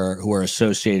chapters who are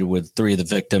associated with 3 of the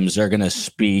victims, they're going to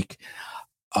speak.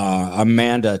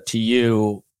 Amanda, to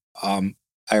you,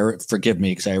 forgive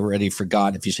me because I already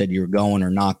forgot if you said you were going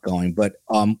or not going. But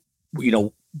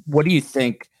what do you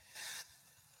think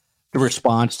the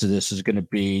response to this is going to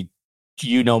be?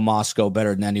 Moscow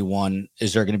better than anyone.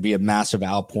 Is there going to be a massive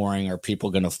outpouring? Are people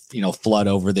going to, flood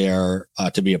over there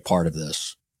to be a part of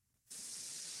this?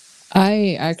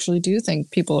 I actually do think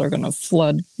people are going to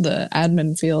flood the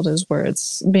admin field is where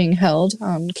it's being held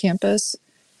on campus.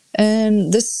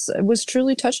 And this was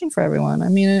truly touching for everyone. I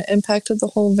mean, it impacted the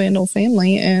whole Vandal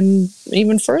family and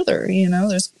even further,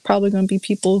 there's probably going to be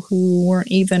people who weren't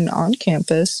even on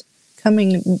campus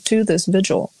coming to this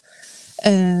vigil.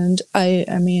 And I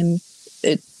mean,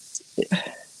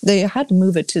 They had to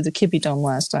move it to the Kippy Dome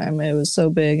last time. It was so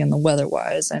big and the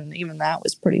weather-wise, and even that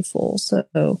was pretty full.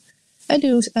 So I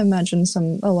do imagine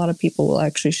a lot of people will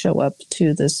actually show up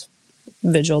to this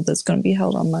vigil that's going to be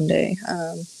held on Monday.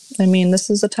 I mean, this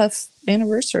is a tough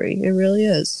anniversary. It really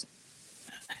is.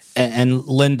 And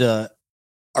Linda,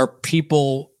 are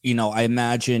people, I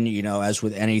imagine, as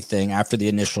with anything, after the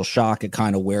initial shock, it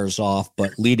kind of wears off.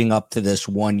 But leading up to this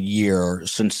 1 year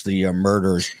since the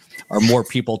murders, are more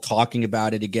people talking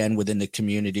about it again within the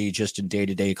community, just in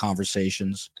day-to-day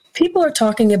conversations? People are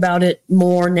talking about it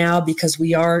more now because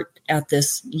we are at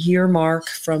this year mark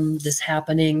from this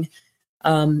happening.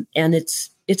 And it's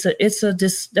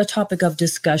a topic of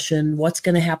discussion. What's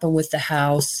going to happen with the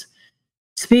house?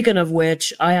 Speaking of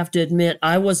which, I have to admit,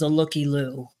 I was a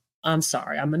looky-loo. I'm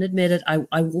sorry. I'm going to admit it.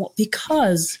 I want,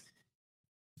 because,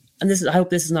 and I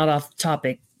hope this is not off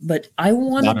topic, but I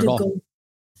wanted to go.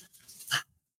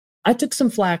 I took some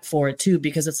flack for it too,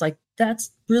 because it's like, that's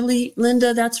really,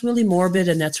 Linda, that's really morbid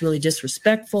and that's really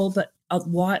disrespectful. But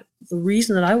the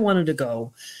reason that I wanted to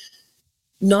go,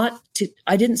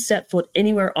 I didn't set foot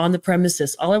anywhere on the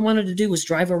premises. All I wanted to do was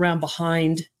drive around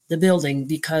behind the building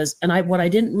what I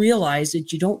didn't realize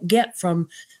that you don't get from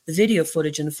the video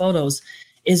footage and the photos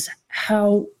is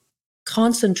how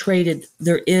concentrated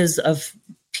there is of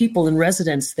people and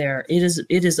residents there.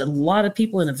 It is a lot of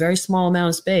people in a very small amount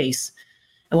of space.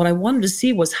 And what I wanted to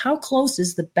see was how close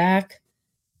is the back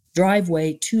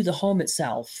driveway to the home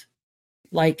itself.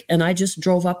 And I just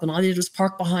drove up and all I did was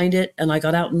park behind it. And I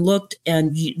got out and looked,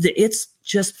 and it's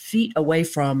just feet away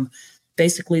from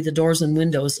basically the doors and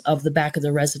windows of the back of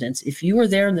the residence. If you were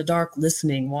there in the dark,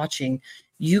 listening, watching,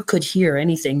 you could hear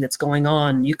anything that's going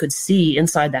on. You could see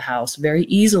inside the house very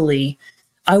easily.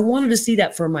 I wanted to see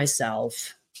that for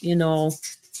myself, and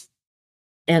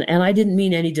I didn't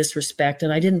mean any disrespect,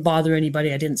 and I didn't bother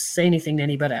anybody. I didn't say anything to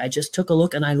anybody. I just took a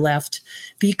look and I left,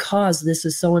 because this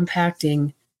is so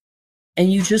impacting.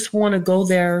 And you just want to go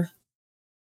there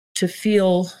to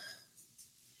feel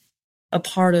a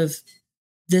part of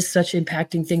this such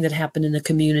impacting thing that happened in the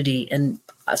community. And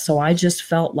so I just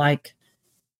felt like,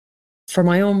 for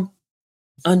my own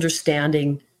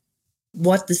understanding,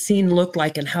 what the scene looked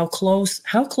like and how close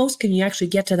can you actually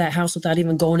get to that house without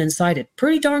even going inside it?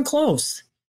 Pretty darn close.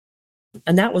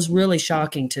 And that was really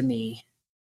shocking to me.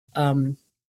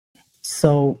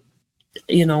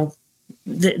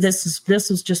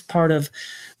 This is just part of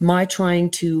my trying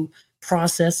to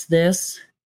process this.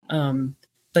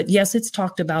 But yes, it's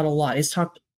talked about a lot. It's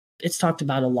talked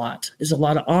about a lot. There's a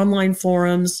lot of online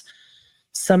forums.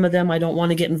 Some of them I don't want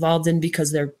to get involved in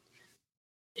because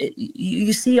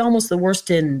you see almost the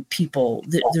worst in people.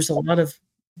 There's a lot of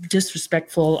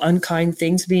disrespectful, unkind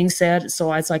things being said.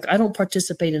 So it's like, I don't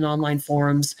participate in online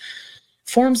forums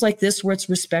like this, where it's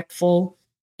respectful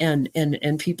and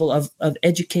people of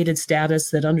educated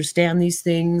status that understand these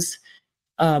things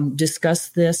discuss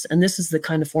this. And this is the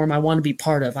kind of forum I want to be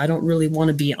part of. I don't really want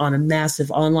to be on a massive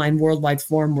online worldwide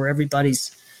forum where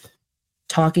everybody's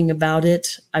talking about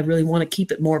it. I really want to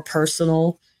keep it more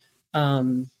personal,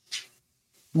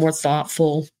 more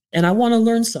thoughtful, and I want to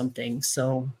learn something.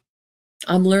 So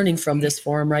I'm learning from this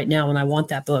forum right now, and I want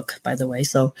that book, by the way.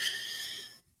 So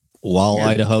while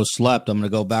Idaho slept, I'm going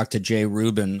to go back to Jay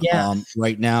Rubin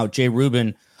right now. Jay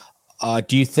Rubin,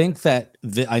 do you think that,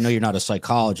 I know you're not a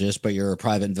psychologist, but you're a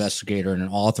private investigator and an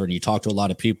author, and you talk to a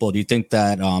lot of people. Do you think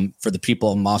that for the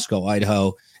people in Moscow,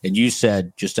 Idaho, and you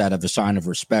said just out of a sign of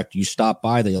respect, you stopped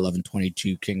by the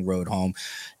 1122 King Road home.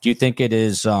 Do you think it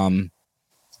is,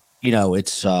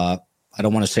 it's, I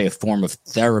don't want to say a form of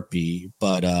therapy,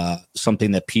 but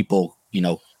something that people,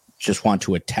 just want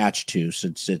to attach to,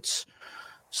 since it's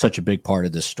such a big part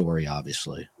of this story,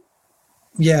 obviously?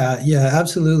 Yeah,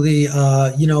 absolutely.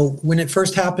 When it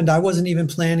first happened, I wasn't even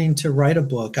planning to write a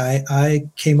book. I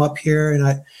came up here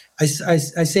and I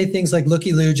say things like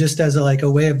looky-loo just as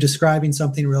a way of describing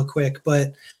something real quick,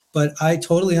 but I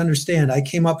totally understand. I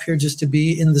came up here just to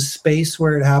be in the space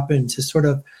where it happened, to sort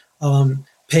of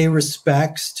pay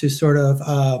respects, to sort of,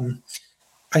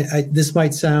 this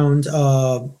might sound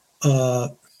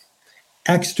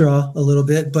extra a little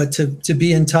bit, but to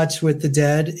be in touch with the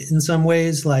dead in some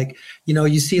ways.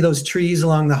 You see those trees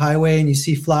along the highway and you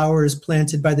see flowers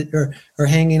planted by or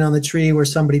hanging on the tree where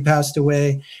somebody passed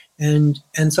away. And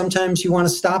sometimes you want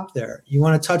to stop there. You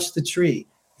want to touch the tree.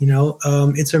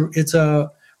 It's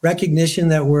a recognition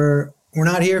that we're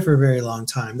not here for a very long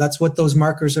time. That's what those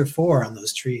markers are for on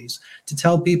those trees, to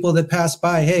tell people that pass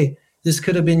by, hey, this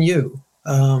could have been you.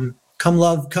 Come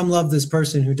love this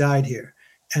person who died here.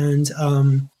 And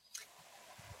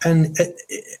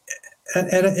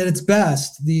at its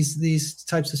best, these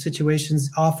types of situations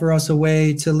offer us a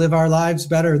way to live our lives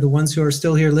better, the ones who are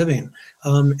still here living.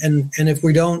 And if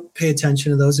we don't pay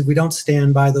attention to those, if we don't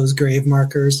stand by those grave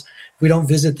markers, if we don't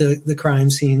visit the crime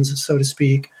scenes, so to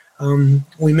speak,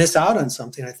 we miss out on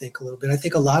something, I think, a little bit. I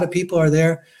think a lot of people are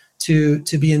there to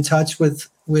be in touch with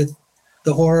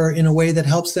the horror in a way that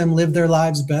helps them live their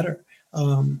lives better.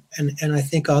 And I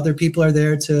think other people are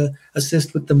there to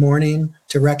assist with the mourning,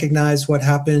 to recognize what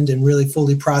happened and really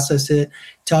fully process it,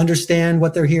 to understand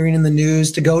what they're hearing in the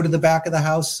news, to go to the back of the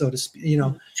house, so to speak.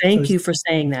 Thank you for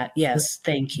saying that. Yes,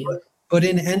 thank you. But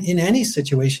in any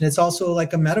situation, it's also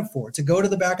like a metaphor to go to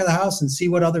the back of the house and see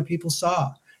what other people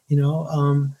saw.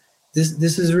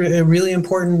 This is a really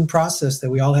important process that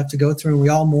we all have to go through, and we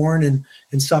all mourn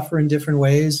and suffer in different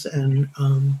ways. And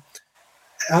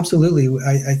absolutely,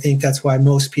 I think that's why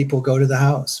most people go to the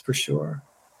house, for sure.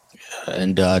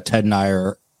 And Ted and I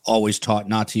are always taught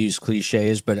not to use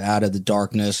cliches, but out of the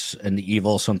darkness and the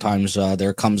evil, sometimes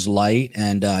there comes light.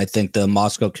 And I think the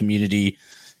Moscow community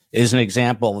is an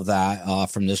example of that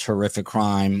from this horrific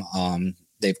crime.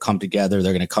 They've come together.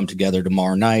 They're going to come together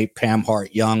tomorrow night. Pam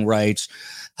Hart Young writes,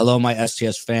 "Hello, my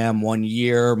STS fam. 1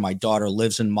 year. My daughter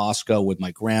lives in Moscow with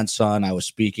my grandson. I was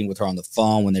speaking with her on the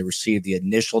phone when they received the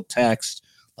initial text,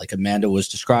 like Amanda was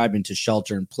describing, to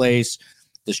shelter in place.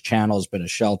 This channel has been a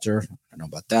shelter." I don't know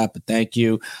about that, but thank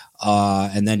you.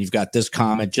 And then you've got this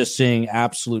comment, "Just seeing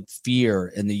absolute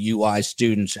fear in the UI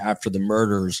students after the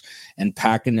murders and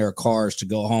packing their cars to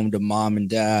go home to mom and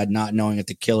dad, not knowing if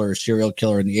the killer or serial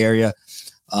killer in the area.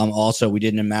 Also, we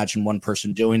didn't imagine one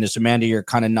person doing this." Amanda, you're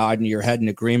kind of nodding your head in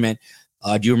agreement.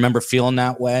 Do you remember feeling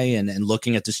that way and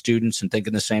looking at the students and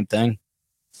thinking the same thing?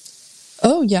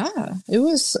 Oh, yeah. It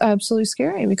was absolutely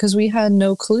scary because we had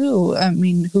no clue. I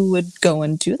mean, who would go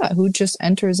and do that? Who just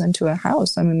enters into a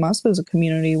house? I mean, Moscow is a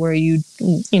community where you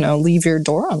leave your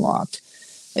door unlocked.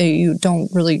 You don't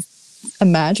really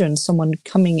imagine someone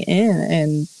coming in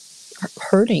and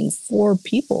hurting 4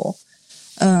 people.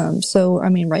 So, I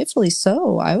mean, rightfully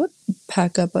so, I would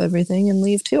pack up everything and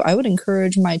leave too. I would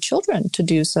encourage my children to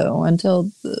do so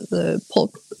until the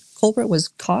culprit was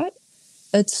caught.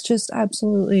 It's just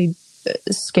absolutely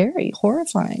scary,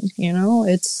 horrifying.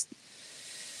 It's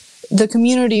the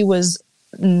community was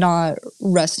not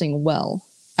resting well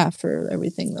after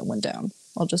everything that went down.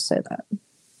 I'll just say that.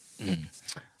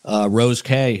 Rose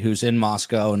K, who's in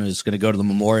Moscow and is going to go to the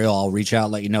memorial. I'll reach out,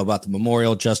 let you know about the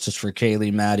memorial. Justice for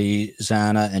Kaylee, Maddie,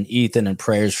 Xana, and Ethan, and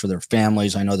prayers for their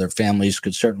families. I know their families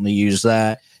could certainly use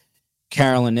that.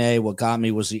 Carolyn A, what got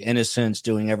me was the innocence,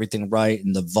 doing everything right,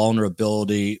 and the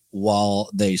vulnerability while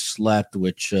they slept,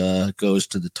 which goes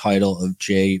to the title of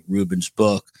Jay Rubin's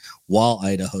book. While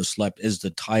Idaho Slept is the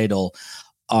title.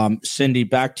 Cindy,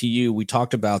 back to you. We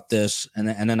talked about this, and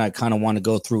then I kind of want to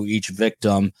go through each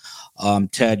victim.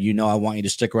 Ted, I want you to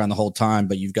stick around the whole time,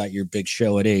 but you've got your big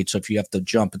show at 8, so if you have to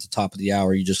jump at the top of the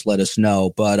hour, you just let us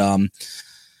know. But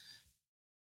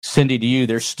Cindy, to you,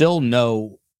 there's still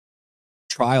no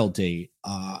trial date.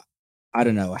 I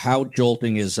don't know. How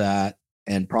jolting is that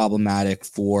and problematic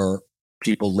for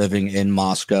people living in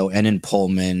Moscow and in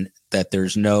Pullman that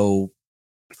there's no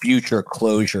future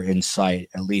closure in sight,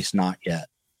 at least not yet?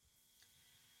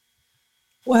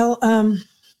 Well,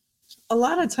 a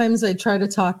lot of times I try to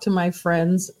talk to my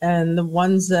friends, and the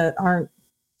ones that aren't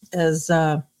as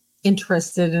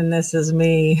interested in this as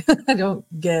me, I don't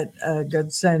get a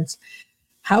good sense.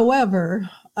 However,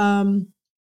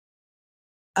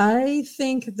 I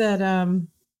think that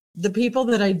the people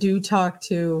that I do talk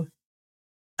to,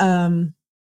 it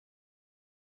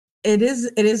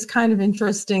is kind of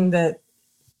interesting that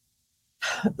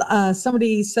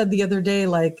somebody said the other day,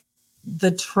 like,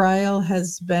 the trial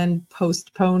has been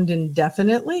postponed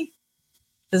indefinitely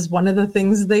is one of the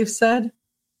things they've said,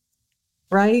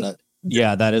 right?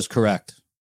 Yeah, that is correct.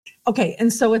 Okay,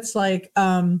 and so it's like,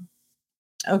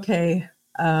 okay,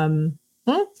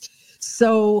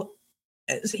 so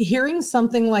hearing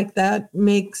something like that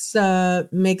makes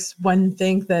one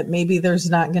think that maybe there's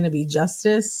not going to be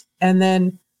justice. And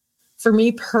then for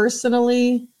me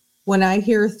personally, when I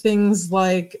hear things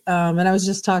like, and I was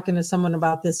just talking to someone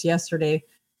about this yesterday,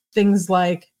 things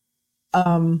like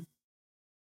the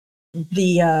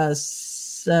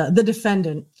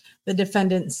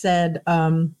defendant said,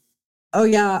 "Oh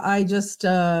yeah, I just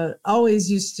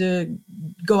always used to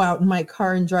go out in my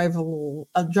car and drive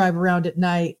around at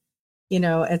night,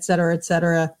 et cetera, et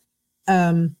cetera."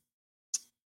 I'm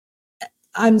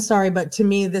sorry, but to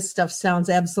me, this stuff sounds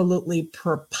absolutely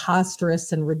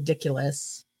preposterous and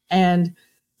ridiculous. And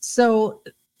so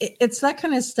it's that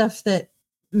kind of stuff that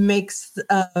makes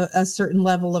a certain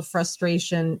level of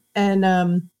frustration.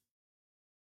 And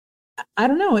I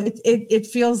don't know. It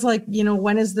feels like,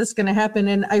 when is this going to happen?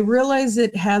 And I realize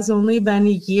it has only been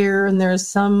a year, and there's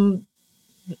some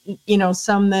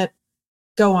that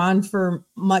go on for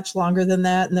much longer than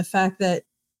that. And the fact that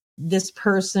this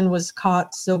person was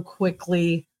caught so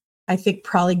quickly, I think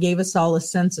probably gave us all a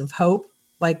sense of hope.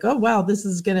 Like, oh, wow, this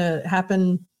is going to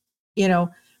happen,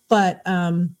 but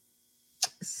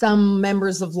some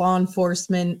members of law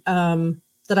enforcement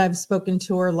that I've spoken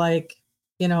to are like,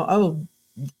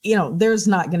 there's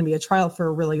not going to be a trial for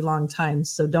a really long time.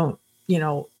 So don't,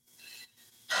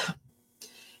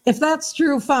 if that's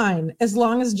true, fine, as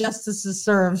long as justice is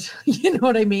served, you know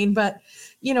what I mean? But,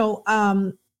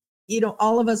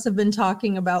 all of us have been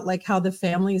talking about like how the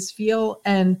families feel.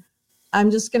 And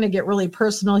I'm just going to get really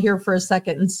personal here for a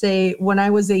second and say, when I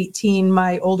was 18,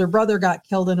 my older brother got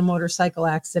killed in a motorcycle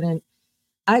accident.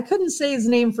 I couldn't say his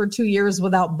name for 2 years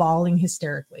without bawling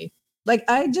hysterically. Like,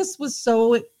 I just was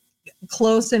so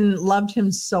close and loved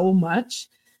him so much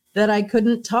that I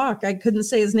couldn't talk. I couldn't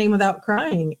say his name without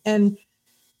crying. And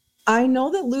I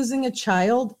know that losing a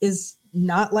child is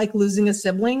not like losing a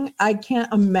sibling. I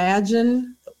can't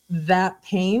imagine that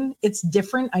pain. It's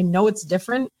different. I know it's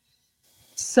different.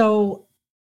 So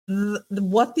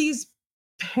what these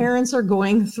parents are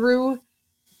going through,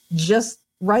 just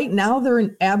right now, they're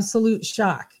in absolute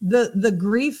shock. The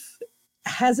grief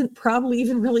hasn't probably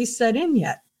even really set in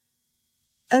yet.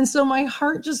 And so my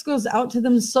heart just goes out to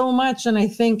them so much. And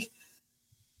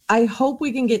I hope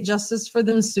we can get justice for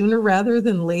them sooner rather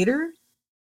than later.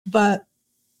 But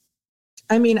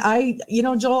I mean,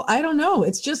 Joel, I don't know.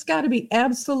 It's just got to be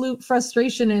absolute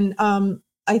frustration. And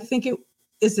I think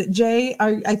is it Jay?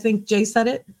 I think Jay said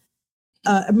it.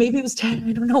 Maybe it was 10.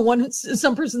 I don't know.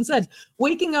 Some person said,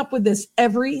 waking up with this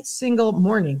every single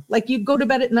morning. Like, you go to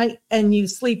bed at night and you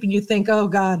sleep and you think, oh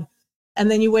God.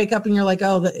 And then you wake up and you're like,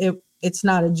 oh, it's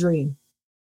not a dream.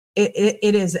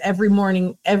 It is every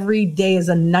morning, every day is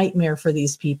a nightmare for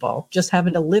these people, just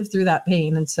having to live through that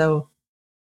pain. And so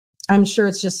I'm sure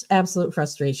it's just absolute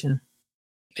frustration.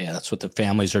 Yeah, that's what the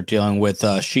families are dealing with.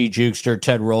 She Jukester,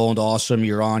 Ted Rowland, awesome.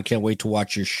 You're on. Can't wait to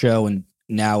watch your show. And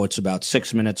now it's about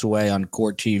 6 minutes away on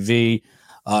Court TV.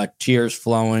 Tears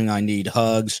flowing. I need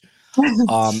hugs.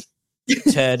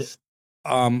 Ted,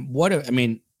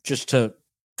 just to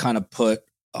kind of put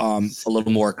a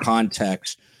little more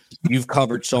context, you've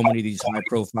covered so many of these high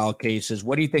profile cases.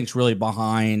 What do you think is really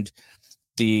behind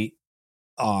the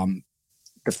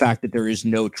fact that there is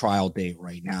no trial date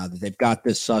right now, that they've got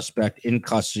this suspect in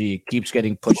custody, it keeps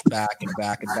getting pushed back and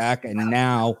back and back, and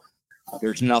now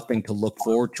there's nothing to look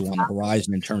forward to on the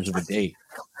horizon in terms of a date?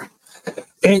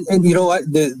 And you know what?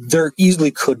 There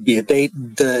easily could be a date.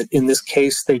 In this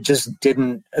case, they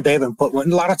haven't put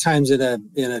one. A lot of times in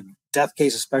a death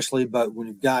case, especially, but when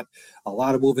you've got a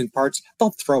lot of moving parts,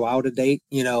 they'll throw out a date.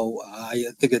 I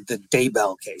think of the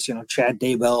Daybell case, Chad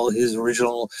Daybell, his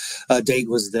original date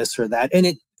was this or that.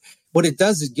 And what it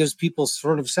does is it gives people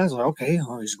sort of a sense like, okay,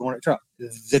 he's going to trial.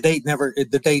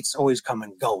 The dates always come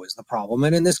and go is the problem.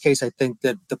 And in this case, I think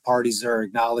that the parties are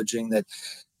acknowledging that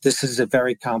this is a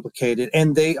very complicated,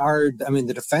 and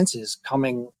the defense is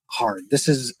coming hard. This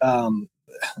is,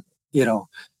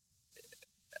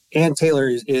 Ann Taylor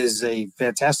is a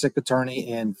fantastic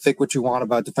attorney, and think what you want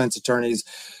about defense attorneys.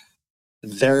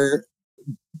 They're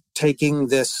taking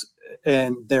this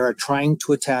and they're trying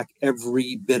to attack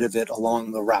every bit of it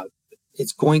along the route.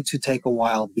 It's going to take a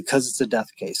while because it's a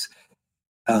death case.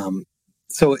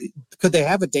 So could they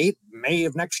have a date May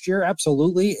of next year?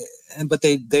 Absolutely. But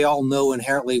they all know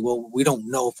inherently, well, we don't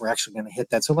know if we're actually going to hit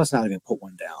that. So let's not even put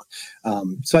one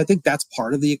down. So I think that's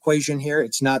part of the equation here.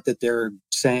 It's not that they're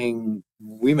saying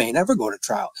we may never go to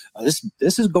trial. This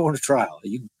is going to trial.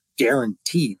 You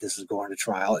guaranteed this is going to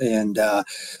trial. And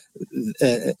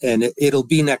it'll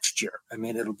be next year.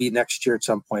 It'll be next year at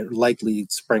some point, likely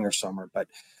spring or summer, but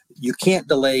you can't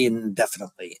delay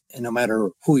indefinitely, and no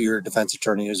matter who your defense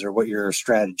attorney is or what your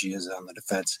strategy is on the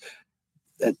defense.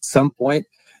 At some point,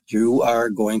 you are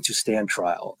going to stand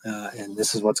trial, and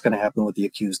this is what's going to happen with the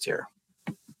accused here.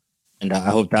 And I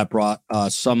hope that brought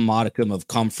some modicum of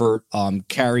comfort.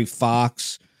 Carrie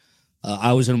Fox,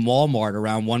 I was in Walmart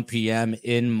around 1 p.m.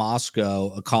 in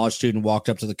Moscow. A college student walked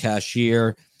up to the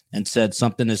cashier and said,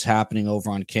 something is happening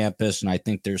over on campus, and I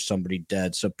think there's somebody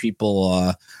dead. So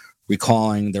people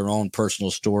recalling their own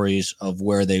personal stories of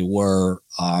where they were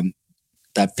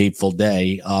that fateful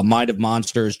day. Mind of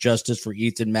Monsters, justice for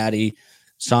Ethan, Maddie,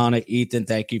 Sana. Ethan,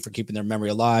 thank you for keeping their memory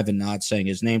alive and not saying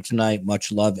his name tonight.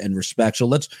 Much love and respect. So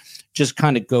let's just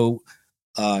kind of go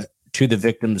to the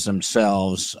victims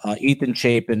themselves. Ethan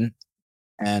Chapin,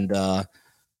 and I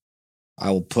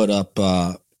will put up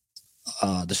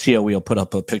the COE will put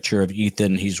up a picture of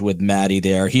Ethan. He's with Maddie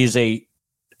there. He was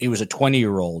a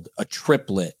 20-year-old, a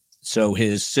triplet. So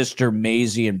his sister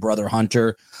Maisie and brother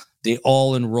Hunter, they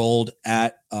all enrolled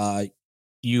at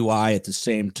UI at the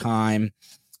same time.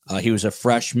 He was a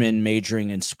freshman majoring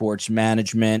in sports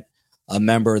management, a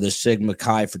member of the Sigma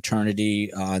Chi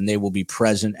fraternity, and they will be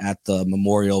present at the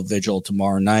memorial vigil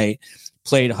tomorrow night.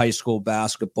 Played high school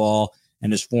basketball,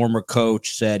 and his former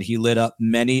coach said he lit up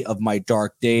many of my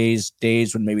dark days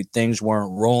when maybe things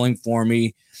weren't rolling for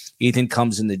me. Ethan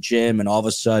comes in the gym, and all of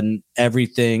a sudden,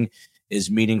 everything is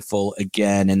meaningful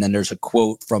again. And then there's a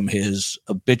quote from his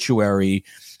obituary,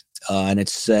 and it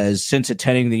says, since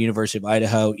attending the University of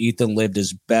Idaho, Ethan lived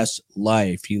his best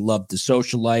life. He loved the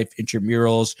social life,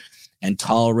 intramurals, and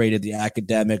tolerated the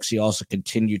academics. He also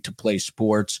continued to play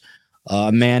sports.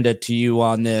 Amanda, to you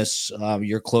on this,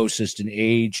 you're closest in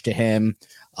age to him,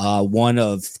 one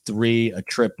of three, a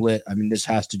triplet. I mean, this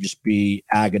has to just be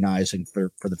agonizing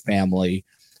for the family.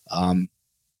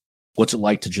 What's it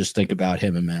like to just think about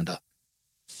him, Amanda?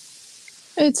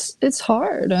 It's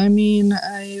hard. I mean,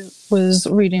 I was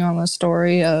reading on the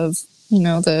story of,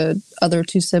 the other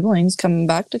two siblings coming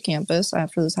back to campus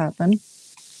after this happened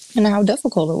and how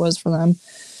difficult it was for them.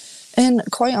 And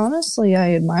quite honestly,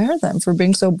 I admire them for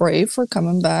being so brave, for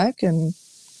coming back and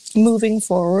moving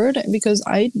forward, because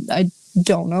I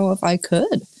don't know if I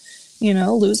could,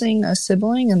 losing a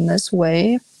sibling in this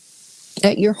way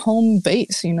at your home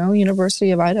base.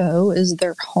 University of Idaho is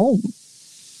their home.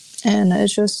 And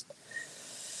it's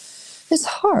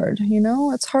hard,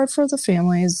 it's hard for the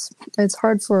families. It's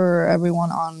hard for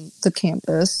everyone on the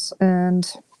campus. And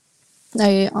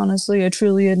I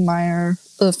truly admire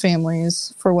the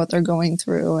families for what they're going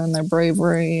through and their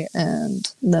bravery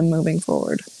and them moving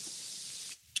forward.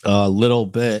 A little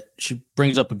bit. She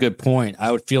brings up a good point.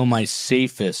 I would feel my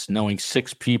safest knowing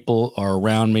 6 people are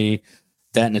around me.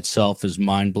 That in itself is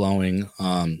mind-blowing.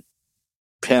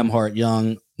 Pam Hart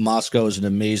Young, Moscow is an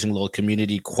amazing little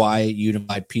community, quiet,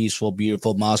 unified, peaceful,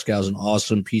 beautiful. Moscow is an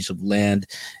awesome piece of land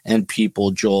and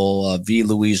people. Joel V.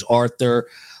 Louise Arthur,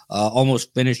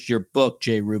 almost finished your book,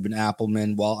 J. Reuben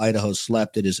Appelman, While Idaho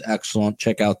Slept. It is excellent.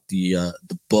 Check out the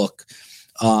book.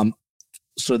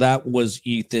 So that was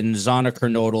Ethan. Zana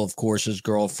Kernodle, of course, his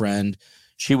girlfriend.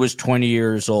 She was 20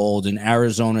 years old, an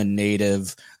Arizona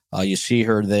native. You see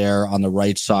her there on the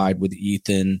right side with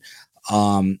Ethan.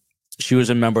 She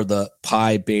was a member of the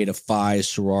Pi Beta Phi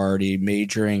sorority,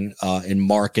 majoring in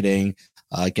marketing.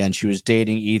 Again, she was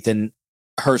dating Ethan.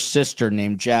 Her sister,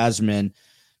 named Jasmine,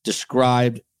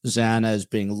 described Xana as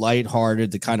being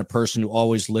lighthearted, the kind of person who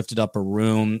always lifted up a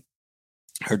room.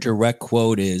 Her direct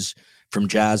quote is from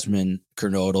Jasmine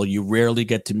Kernodle: "You rarely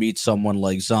get to meet someone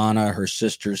like Xana," her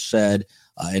sister said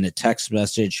in a text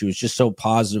message. She was just so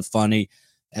positive, funny,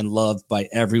 and loved by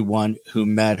everyone who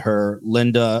met her.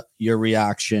 Linda, your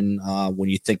reaction when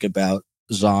you think about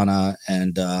Xana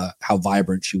and how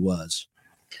vibrant she was?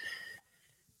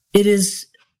 It is,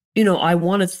 I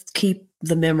want to keep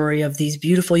the memory of these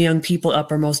beautiful young people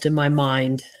uppermost in my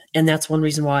mind. And that's one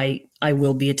reason why I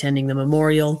will be attending the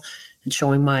memorial and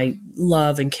showing my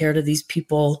love and care to these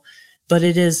people. But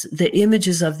it is, the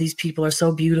images of these people are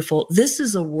so beautiful. This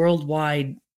is a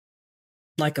worldwide,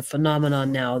 like a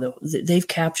phenomenon now. They've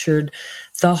captured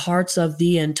the hearts of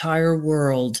the entire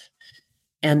world.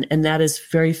 And that is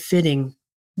very fitting.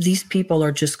 These people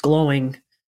are just glowing.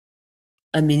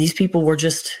 I mean, these people were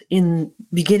just in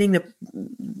beginning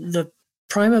the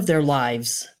prime of their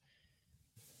lives.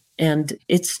 And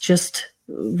it's just,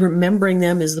 remembering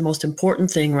them is the most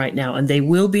important thing right now. And they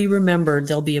will be remembered.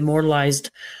 They'll be immortalized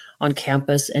on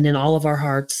campus and in all of our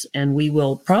hearts. And we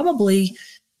will probably,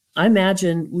 I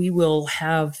imagine we will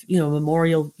have,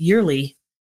 memorial yearly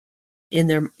in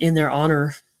their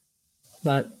honor.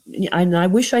 But I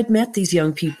wish I'd met these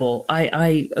young people.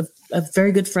 A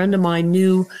very good friend of mine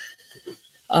knew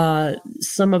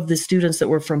some of the students that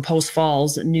were from Post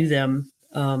Falls, knew them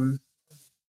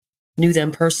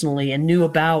personally and knew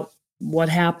about what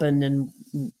happened. And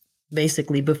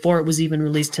basically before it was even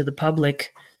released to the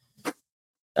public,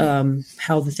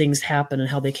 how the things happened and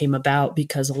how they came about,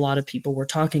 because a lot of people were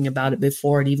talking about it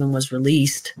before it even was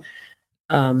released.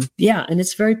 And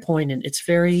it's very poignant. It's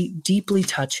very deeply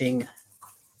touching.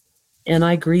 And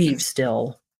I grieve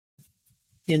still,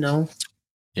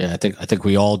 Yeah, I think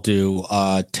we all do.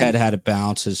 Ted Had to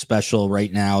Bounce. His special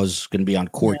right now is going to be on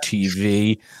Court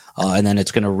TV, and then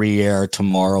it's going to re-air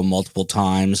tomorrow multiple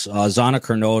times. Xana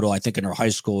Kernodle, I think in her high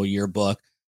school yearbook,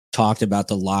 talked about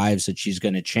the lives that she's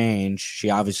going to change. She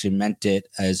obviously meant it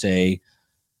as a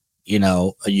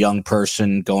a young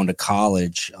person going to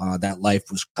college. That life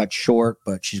was cut short,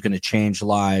 but she's going to change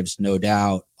lives, no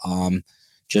doubt,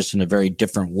 just in a very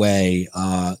different way.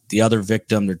 The other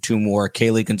victim, there are two more.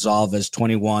 Kaylee Gonzalez,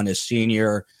 21, a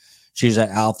senior. She's at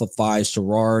Alpha Phi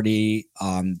sorority.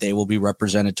 They will be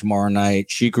represented tomorrow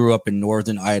night. She grew up in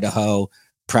northern Idaho,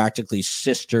 practically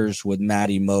sisters with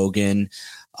Maddie Mogen.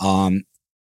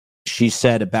 She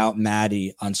said about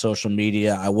Maddie on social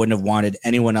media, I wouldn't have wanted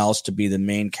anyone else to be the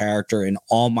main character in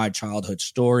all my childhood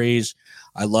stories.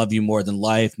 I love you more than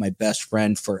life, my best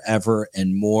friend forever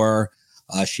and more.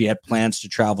 She had plans to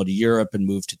travel to Europe and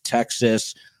move to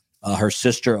Texas. Her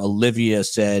sister Olivia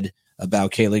said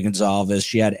about Kaylee Gonzalez,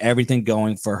 she had everything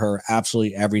going for her,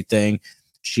 absolutely everything.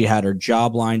 She had her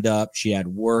job lined up. She had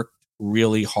worked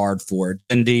really hard for it.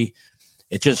 Cindy,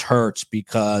 it just hurts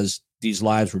because these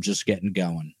lives were just getting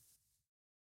going.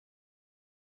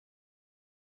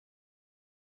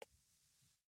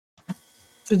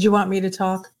 Did you want me to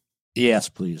talk? Yes,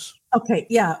 please. Okay,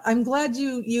 yeah, I'm glad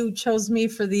you chose me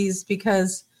for these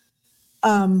because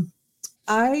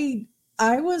I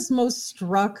was most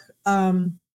struck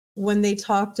when they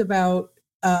talked about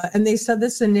and they said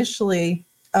this initially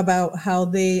about how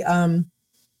they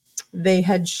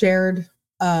had shared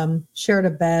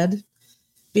a bed,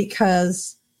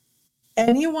 because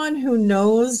anyone who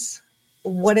knows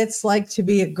what it's like to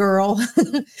be a girl,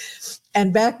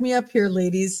 and back me up here,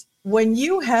 ladies, when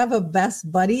you have a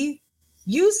best buddy,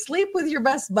 you sleep with your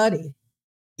best buddy.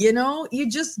 You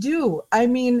just do. I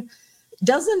mean,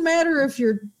 doesn't matter if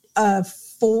you're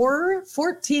 4,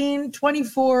 14,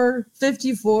 24,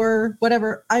 54,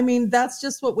 whatever. I mean, that's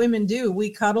just what women do.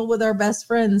 We cuddle with our best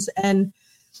friends, and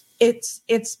it's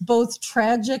both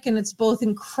tragic and it's both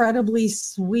incredibly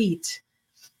sweet.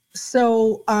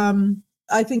 So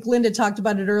I think Linda talked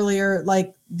about it earlier,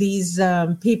 like these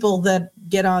people that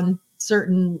get on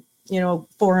certain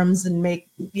forums and make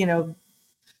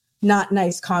not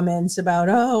nice comments about,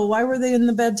 oh, why were they in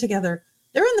the bed together?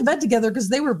 They're in the bed together because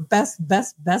they were best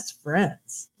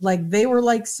friends. Like, they were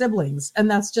like siblings, and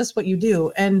that's just what you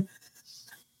do. And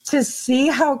to see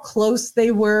how close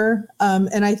they were,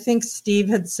 and I think Steve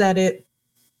had said it,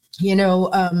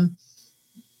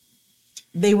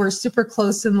 they were super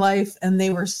close in life and they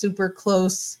were super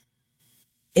close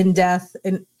in death.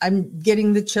 And I'm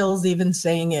getting the chills even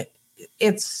saying it.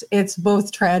 It's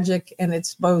both tragic and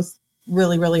it's both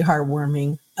really, really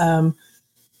heartwarming.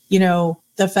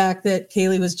 The fact that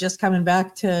Kaylee was just coming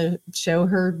back to show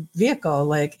her vehicle,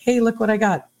 like, hey, look what I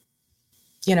got.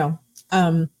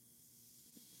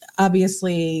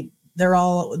 Obviously they're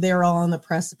all on the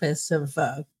precipice of,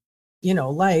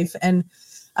 life. And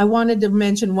I wanted to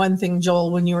mention one thing,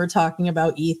 Joel, when you were talking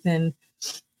about Ethan,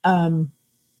 and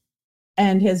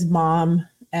his mom,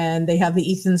 and they have the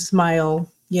Ethan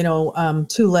smile,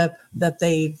 tulip that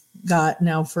they got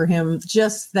now for him.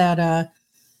 Just that,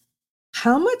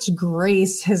 how much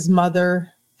grace his mother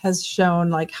has shown,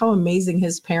 like how amazing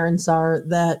his parents are,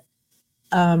 that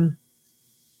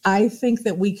I think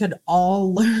that we could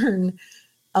all learn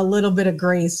a little bit of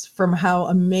grace from how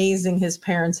amazing his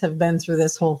parents have been through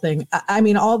this whole thing. I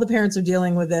mean, all the parents are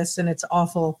dealing with this and it's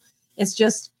awful. It's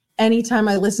just, anytime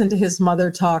I listen to his mother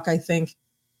talk, I think,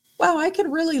 wow, I could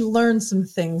really learn some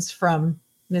things from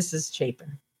Mrs.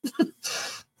 Chapin.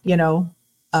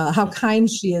 How kind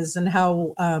she is and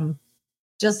how,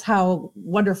 just how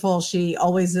wonderful she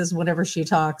always is whenever she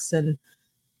talks. And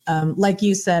like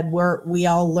you said, we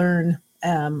all learn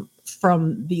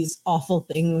from these awful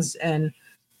things. And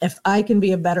if I can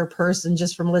be a better person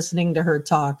just from listening to her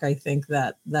talk, I think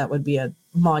that would be a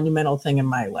monumental thing in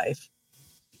my life.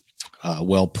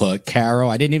 Well put. Caro,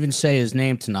 I didn't even say his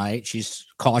name tonight. She's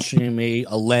cautioning me.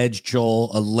 Alleged,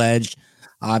 Joel, alleged.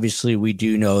 Obviously, we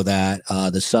do know that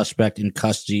the suspect in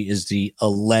custody is the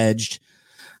alleged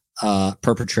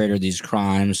perpetrator of these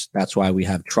crimes. That's why we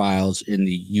have trials in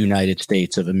the United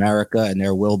States of America. And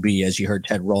there will be, as you heard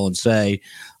Ted Rowland say,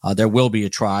 there will be a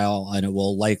trial, and it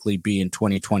will likely be in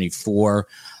 2024.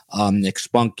 Nick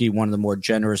Spunky, one of the more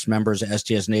generous members of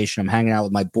STS Nation. I'm hanging out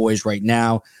with my boys right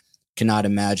now. Cannot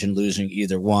imagine losing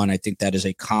either one. I think that is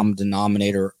a common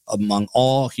denominator among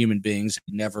all human beings.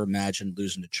 Never imagine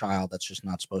losing a child. That's just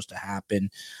not supposed to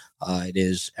happen. It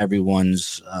is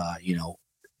everyone's,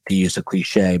 to use a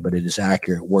cliche, but it is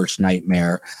accurate, worst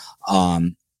nightmare.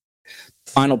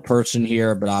 Final person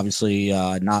here, but obviously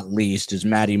not least, is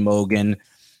Maddie Mogen,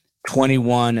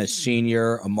 21, a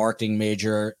senior, a marketing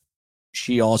major.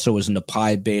 She also was in the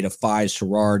Pi Beta Phi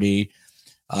sorority.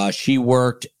 She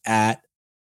worked at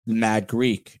Mad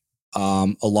Greek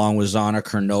along with Zana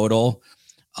Kernodle.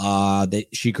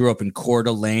 She grew up in Coeur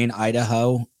d'Alene,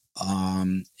 Idaho.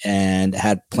 and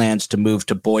had plans to move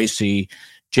to Boise.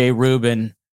 Jay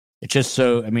Rubin, it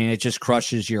just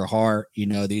crushes your heart.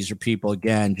 These are people,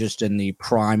 again, just in the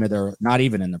prime of their, not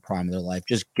even in the prime of their life,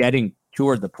 just getting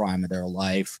toward the prime of their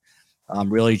life,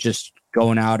 really just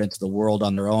going out into the world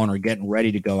on their own or getting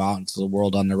ready to go out into the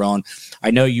world on their own.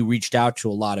 I know you reached out to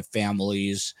a lot of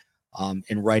families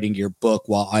in writing your book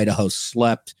while Idaho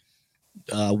slept.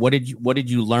 What did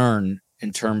you learn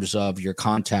in terms of your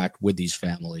contact with these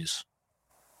families?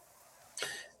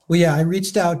 Well, yeah, I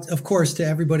reached out, of course, to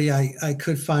everybody I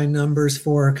could find numbers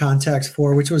for, contacts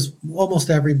for, which was almost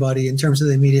everybody in terms of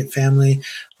the immediate family.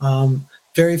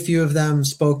 Very few of them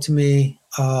spoke to me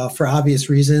for obvious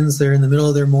reasons. They're in the middle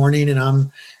of their morning and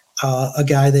I'm a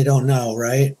guy they don't know,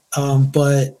 right?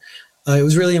 But it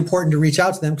was really important to reach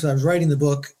out to them because I was writing the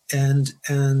book and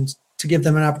to give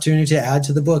them an opportunity to add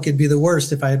to the book. It'd be the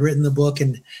worst if I had written the book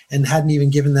and hadn't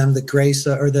even given them the grace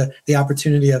or the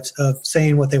opportunity of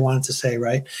saying what they wanted to say,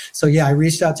 right? So yeah, I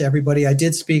reached out to everybody. I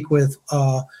did speak with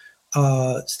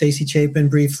Stacy Chapin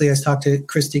briefly. I talked to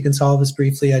Christy Gonsalves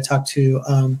briefly. I talked to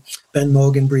Ben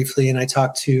Mogan briefly, and I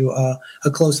talked to a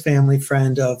close family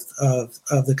friend of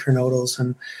the Kernodles.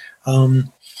 And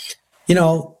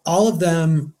all of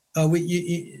them,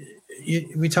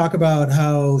 we talk about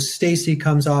how Stacy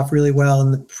comes off really well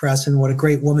in the press and what a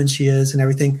great woman she is and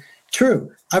everything.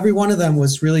 True. Every one of them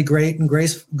was really great and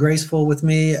graceful with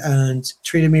me and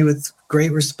treated me with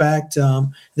great respect.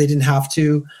 They didn't have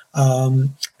to.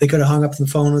 They could have hung up the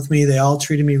phone with me. They all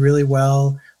treated me really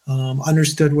well,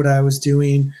 understood what I was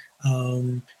doing,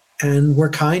 and were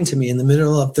kind to me in the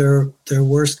middle of their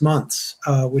worst months,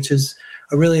 which is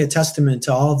really a testament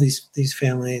to all of these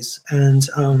families. And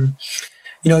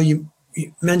you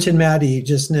mentioned Maddie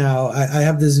just now. I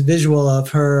have this visual of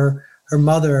her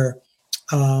mother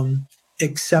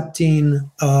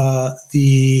accepting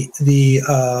the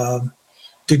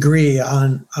degree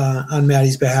on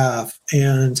Maddie's behalf,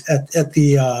 and at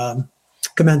the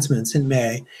commencements in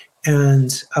May,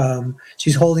 and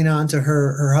she's holding on to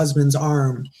her husband's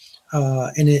arm,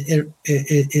 and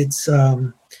it's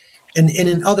and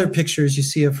in other pictures you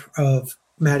see of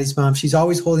Maddie's mom, she's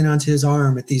always holding on to his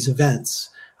arm at these events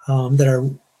that are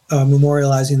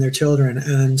memorializing their children.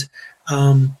 And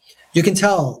you can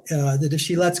tell that if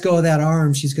she lets go of that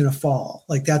arm, she's going to fall.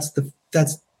 Like that's the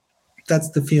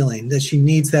feeling that she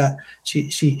needs that.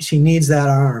 She needs that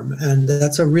arm. And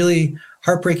that's a really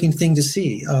heartbreaking thing to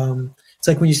see. It's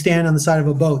like when you stand on the side of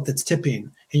a boat that's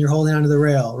tipping and you're holding onto the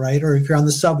rail, right? Or if you're on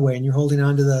the subway and you're holding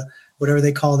onto the, whatever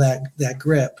they call that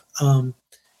grip.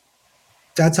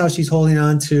 That's how she's holding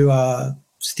on to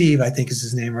Steve, I think is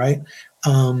his name, right?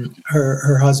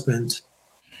 Her husband,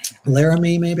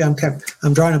 Laramie, maybe. I'm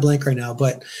drawing a blank right now,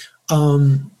 but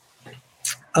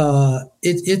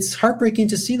it's heartbreaking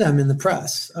to see them in the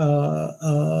press,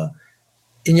 and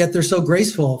yet they're so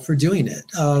graceful for doing it,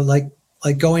 like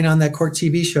going on that court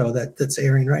TV show that's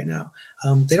airing right now.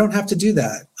 They don't have to do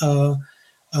that.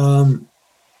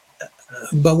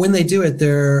 But when they do it,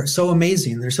 they're so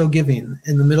amazing. They're so giving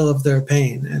in the middle of their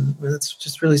pain. And that's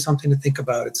just really something to think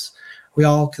about. We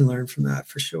all can learn from that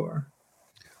for sure.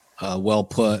 Well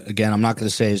put. Again, I'm not going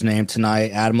to say his name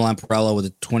tonight. Adam Lamparello with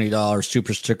a $20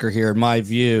 super sticker here. In my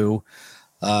view,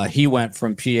 he went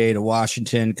from PA to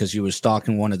Washington because he was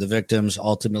stalking one of the victims.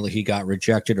 Ultimately, he got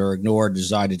rejected or ignored,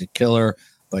 decided to kill her,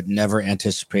 but never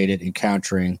anticipated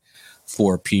encountering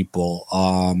 4 people.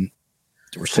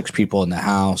 There were 6 people in the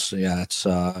house. Yeah, it's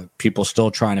people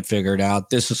still trying to figure it out.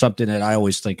 This is something that I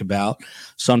always think about.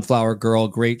 Sunflower Girl,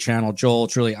 great channel. Joel,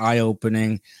 it's really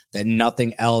eye-opening that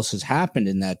nothing else has happened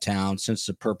in that town since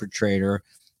the perpetrator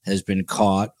has been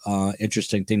caught.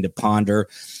 Interesting thing to ponder.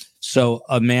 So,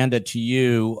 Amanda, to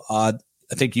you, I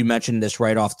think you mentioned this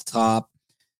right off the top.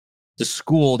 The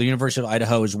school, the University of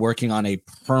Idaho, is working on a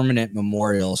permanent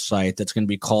memorial site that's going to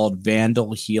be called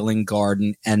Vandal Healing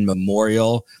Garden and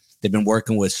Memorial. They've been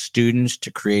working with students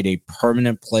to create a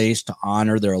permanent place to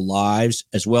honor their lives,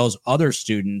 as well as other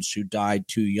students who died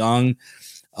too young.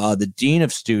 The dean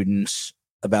of students,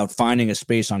 about finding a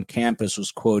space on campus,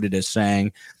 was quoted as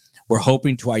saying, "We're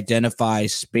hoping to identify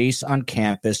space on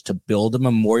campus to build a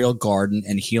memorial garden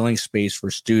and healing space for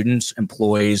students,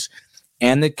 employees,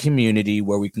 and the community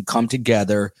where we can come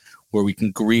together, where we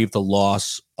can grieve the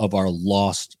loss of our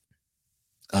lost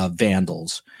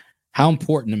vandals." How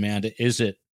important, Amanda, is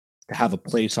it to have a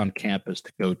place on campus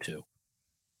to go to?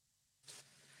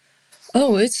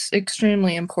 Oh, it's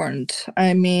extremely important.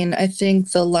 I mean, I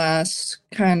think the last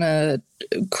kind of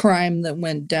crime that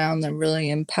went down that really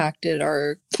impacted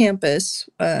our campus,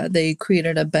 they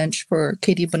created a bench for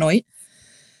Katie Benoit,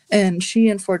 and she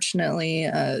unfortunately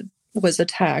was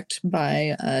attacked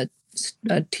by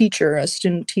a teacher, a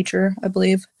student teacher, I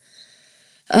believe,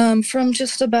 from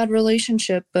just a bad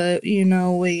relationship. But,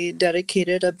 we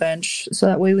dedicated a bench so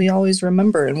that way we always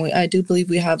remember. And I do believe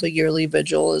we have a yearly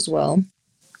vigil as well,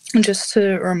 just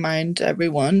to remind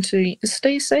everyone to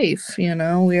stay safe. We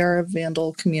are a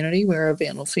Vandal community. We're a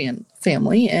Vandal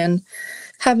family. And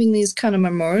having these kind of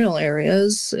memorial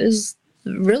areas is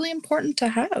really important to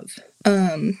have.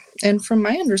 And from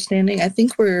my understanding, I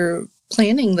think we're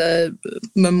planning the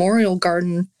memorial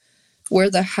garden where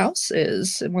the house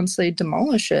is once they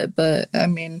demolish it. But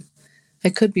I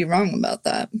could be wrong about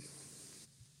that.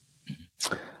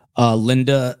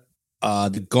 Linda,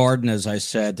 the garden, as I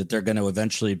said, that they're going to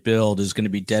eventually build is going to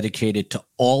be dedicated to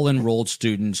all enrolled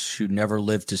students who never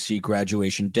lived to see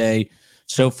graduation day.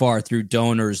 So far, through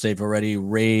donors, they've already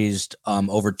raised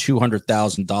over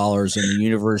 $200,000 in the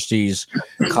university's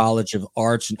College of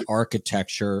Arts and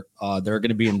Architecture. They're going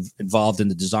to be involved in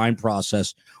the design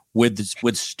process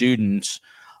with students.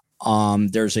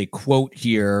 There's a quote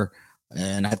here,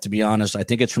 and I have to be honest, I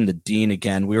think it's from the dean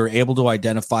again. We were able to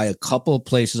identify a couple of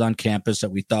places on campus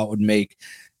that we thought would make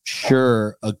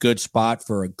sure a good spot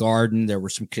for a garden. There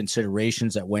were some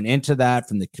considerations that went into that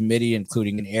from the committee,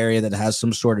 including an area that has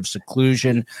some sort of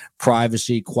seclusion,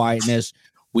 privacy, quietness.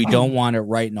 We don't want it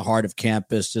right in the heart of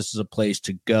campus. This is a place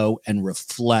to go and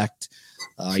reflect.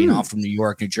 I'm from New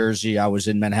York, New Jersey. I was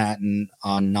in Manhattan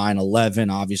on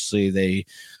 9/11. Obviously, they,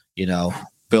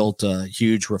 built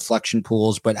huge reflection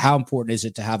pools. But how important is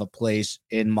it to have a place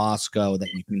in Moscow that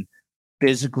you can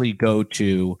physically go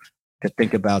to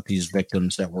think about these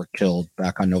victims that were killed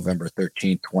back on November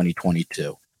 13th,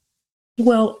 2022?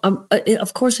 Well,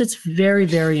 of course, it's very,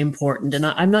 very important. And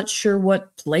I'm not sure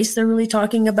what place they're really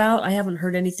talking about. I haven't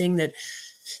heard anything that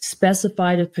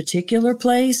specified a particular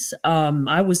place.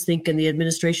 I was thinking the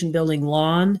administration building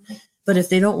lawn, but if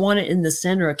they don't want it in the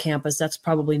center of campus, that's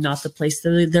probably not the place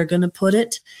that they're going to put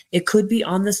it. It could be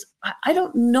on this. I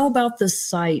don't know about the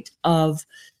site of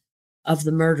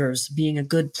the murders being a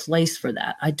good place for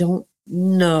that. I don't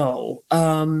know.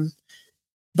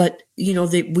 But,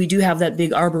 we do have that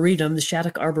big arboretum, the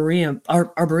Shattuck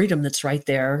Arboretum that's right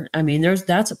there.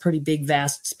 That's a pretty big,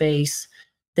 vast space.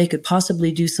 They could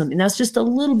possibly do something. That's just a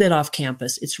little bit off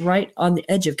campus. It's right on the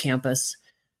edge of campus.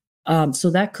 So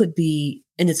that could be,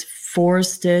 and it's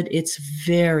forested. It's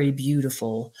very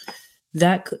beautiful.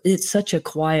 It's such a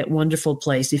quiet, wonderful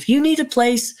place. If you need a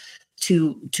place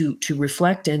to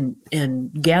reflect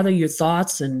and gather your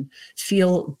thoughts and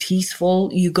feel peaceful,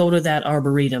 you go to that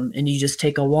arboretum and you just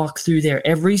take a walk through there.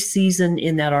 Every season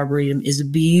in that arboretum is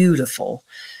beautiful.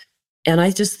 And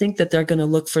I just think that they're going to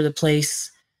look for the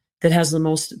place that has the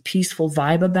most peaceful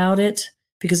vibe about it,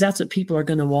 because that's what people are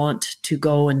going to want to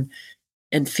go and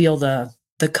feel the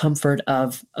comfort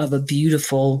of a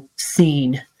beautiful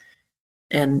scene.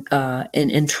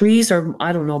 And trees are,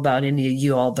 I don't know about any of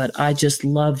you all, but I just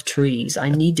love trees. I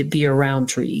need to be around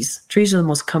trees. Trees are the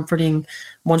most comforting,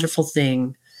 wonderful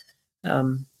thing.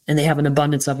 And they have an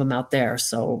abundance of them out there.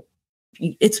 So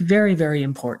it's very, very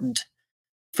important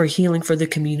for healing for the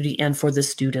community and for the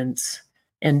students.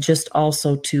 And just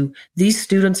also these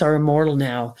students are immortal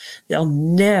now. They'll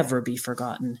never be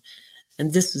forgotten.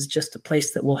 And this is just a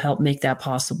place that will help make that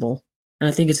possible. And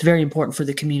I think it's very important for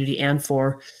the community and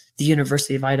for the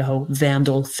University of Idaho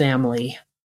Vandal family.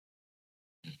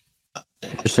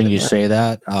 Interesting you say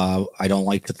that. I don't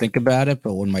like to think about it,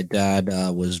 but when my dad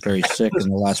was very sick in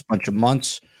the last bunch of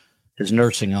months, his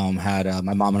nursing home had,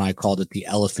 my mom and I called it the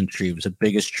elephant tree. It was the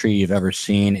biggest tree you've ever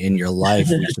seen in your life.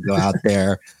 We used to go out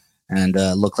there and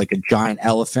look like a giant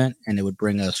elephant, and it would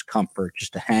bring us comfort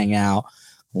just to hang out,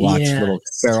 watch little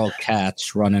feral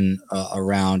cats running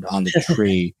around on the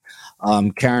tree.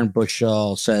 Karen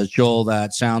Bushell says, Joel,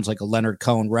 that sounds like a Leonard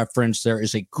Cohen reference. There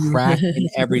is a crack in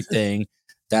everything.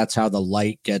 That's how the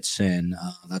light gets in.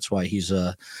 That's why he's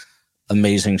a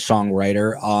amazing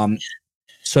songwriter.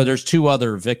 So there's two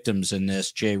other victims in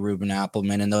this, J. Reuben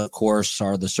Appleman, and of course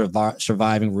are the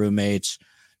surviving roommates.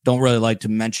 Don't really like to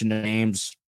mention the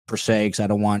names per se because I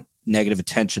don't want negative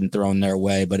attention thrown their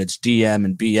way, but it's DM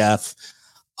and BF.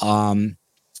 I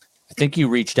think you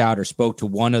reached out or spoke to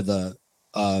one of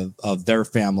their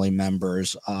family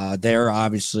members. They're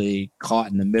obviously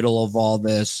caught in the middle of all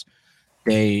this.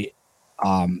 They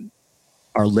are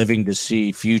living to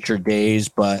see future days,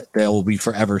 but they will be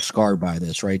forever scarred by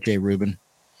this, right, Jay Rubin?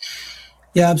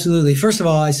 Yeah, absolutely. First of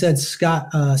all, I said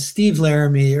Steve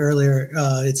Laramie earlier.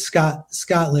 It's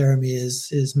Scott Laramie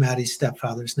is Maddie's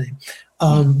stepfather's name.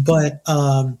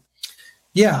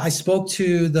 Yeah, I spoke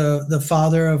to the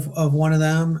father of one of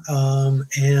them,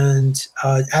 and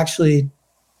actually,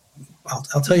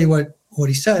 I'll tell you what what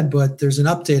he said, but there's an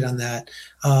update on that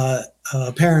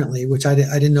apparently, which I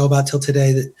didn't know about till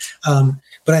today. That,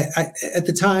 but I at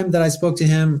the time that I spoke to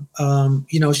him,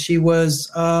 she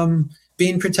was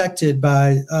being protected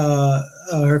by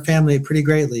her family pretty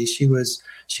greatly. She was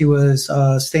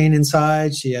staying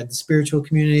inside. She had the spiritual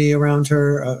community around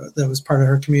her that was part of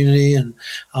her community, and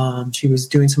she was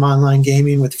doing some online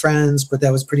gaming with friends, but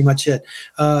that was pretty much it.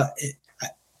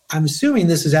 I'm assuming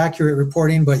this is accurate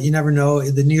reporting, but you never know.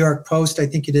 The New York Post, I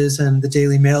think it is, and the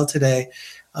Daily Mail today,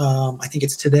 I think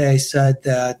it's today, said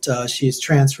that she is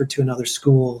transferred to another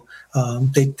school.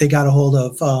 They got a hold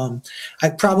of,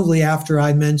 probably after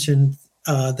I mentioned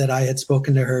that I had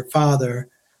spoken to her father,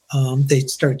 they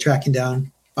started tracking down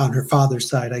on her father's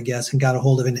side, I guess, and got a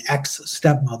hold of an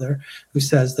ex-stepmother who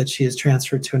says that she is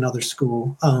transferred to another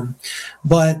school.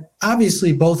 But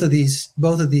obviously, both of these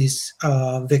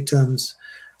victims,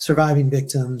 surviving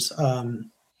victims,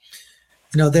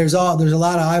 there's a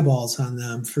lot of eyeballs on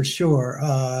them for sure.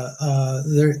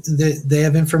 They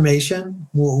have information,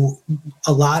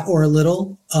 a lot or a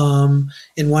little.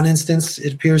 In one instance,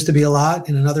 it appears to be a lot.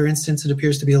 In another instance, it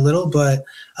appears to be a little. But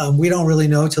we don't really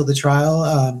know till the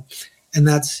trial, and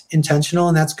that's intentional,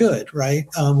 and that's good, right?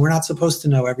 We're not supposed to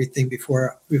know everything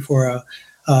before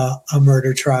a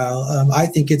murder trial. I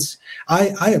think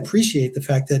I appreciate the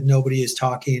fact that nobody is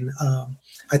talking.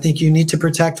 I think you need to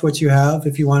protect what you have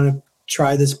if you want to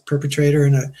try this perpetrator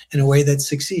in a way that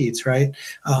succeeds, right?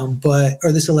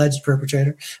 Or this alleged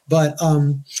perpetrator. But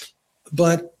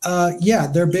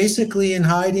they're basically in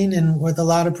hiding and with a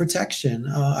lot of protection.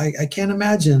 I can't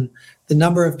imagine the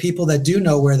number of people that do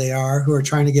know where they are who are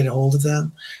trying to get a hold of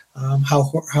them. How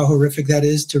horrific that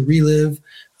is to relive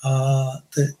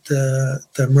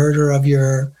the murder of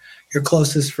your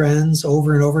closest friends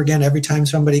over and over again. Every time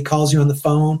somebody calls you on the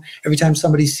phone, every time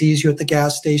somebody sees you at the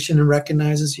gas station and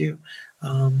recognizes you,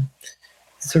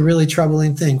 it's a really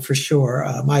troubling thing for sure.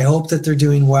 I hope that they're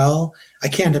doing well. I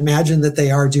can't imagine that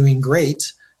they are doing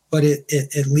great, but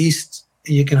at least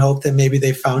you can hope that maybe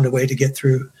they found a way to get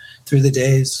through the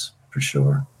days for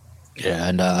sure. Yeah,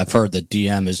 and I've heard that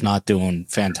DM is not doing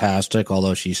fantastic,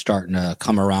 although she's starting to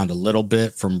come around a little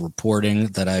bit from reporting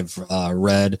that I've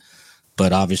read.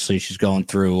 But obviously she's going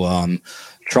through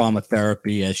trauma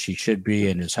therapy as she should be,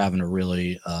 and is having a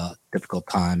really difficult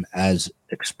time as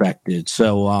expected.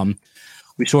 So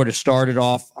we sort of started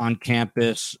off on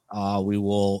campus. We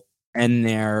will end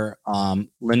there.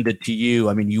 Linda, to you,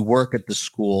 I mean, you work at the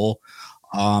school.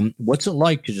 What's it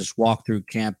like to just walk through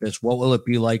campus? What will it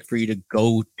be like for you to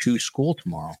go to school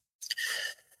tomorrow?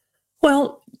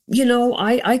 Well,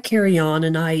 I carry on,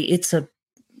 and I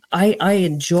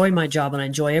enjoy my job, and I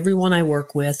enjoy everyone I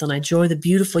work with, and I enjoy the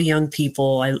beautiful young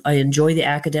people. I enjoy the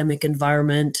academic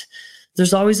environment.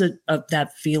 There's always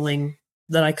that feeling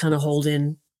that I kind of hold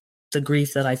in, the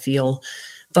grief that I feel.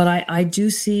 But I do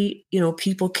see,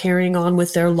 people carrying on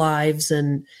with their lives,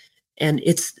 and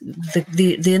it's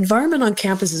the environment on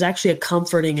campus is actually a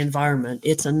comforting environment.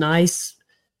 It's a nice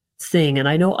thing. And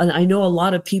I know a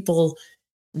lot of people,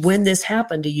 when this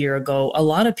happened a year ago, a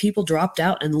lot of people dropped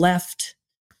out and left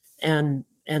and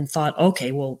thought,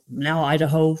 okay, well, now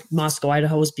Moscow,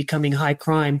 Idaho is becoming high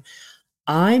crime.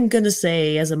 I'm going to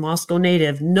say, as a Moscow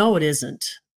native, no, it isn't.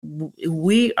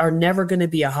 We are never going to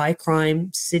be a high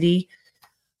crime city.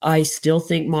 I still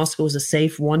think Moscow is a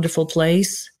safe, wonderful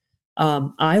place.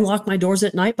 I lock my doors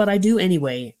at night, but I do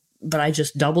anyway. But I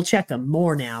just double check them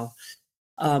more now.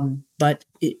 But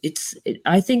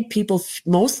I think people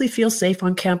mostly feel safe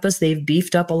on campus. They've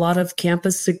beefed up a lot of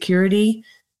campus security.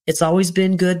 It's always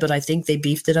been good, but I think they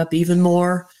beefed it up even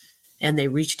more, and they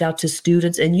reached out to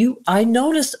students. And I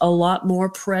noticed a lot more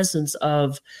presence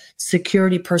of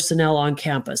security personnel on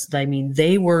campus. I mean,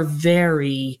 they were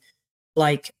very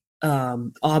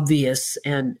obvious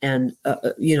and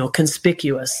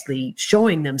conspicuously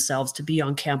showing themselves to be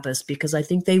on campus, because I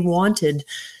think they wanted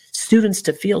students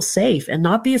to feel safe and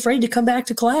not be afraid to come back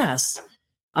to class.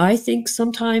 I think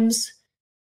sometimes,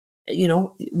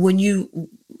 when you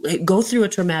go through a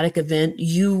traumatic event,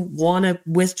 you want to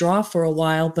withdraw for a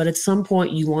while, but at some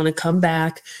point you want to come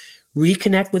back,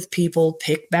 reconnect with people,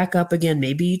 pick back up again.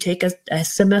 Maybe you take a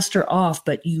semester off,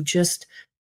 but you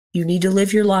need to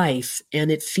live your life. And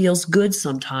it feels good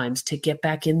sometimes to get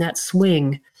back in that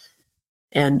swing.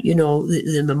 And,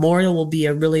 the memorial will be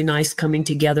a really nice coming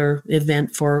together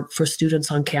event for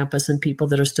students on campus and people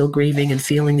that are still grieving and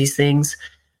feeling these things.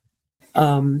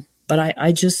 But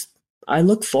I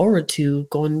look forward to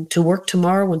going to work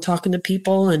tomorrow and talking to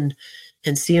people and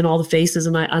seeing all the faces.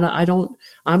 And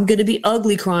I'm going to be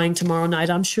ugly crying tomorrow night,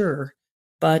 I'm sure,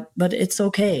 but it's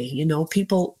okay.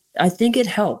 People, I think it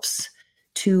helps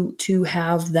to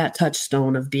have that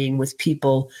touchstone of being with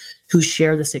people who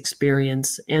share this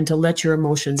experience and to let your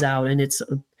emotions out. And it's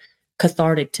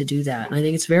cathartic to do that. And I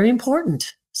think it's very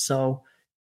important. So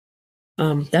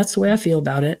that's the way I feel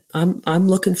about it. I'm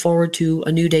looking forward to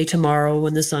a new day tomorrow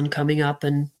and the sun coming up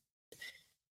and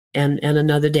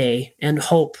another day and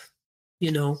hope,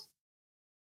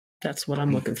 that's what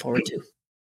I'm looking forward to.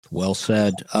 Well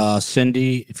said.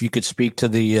 Cindy, if you could speak to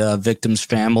the victims'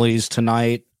 families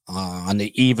tonight on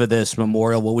the eve of this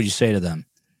memorial, what would you say to them?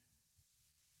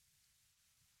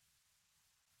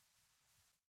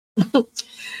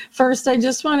 First, I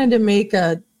just wanted to make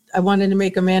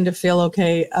Amanda feel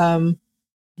okay.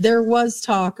 There was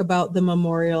talk about the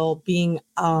memorial being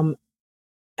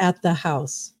at the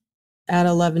house at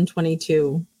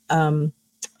 1122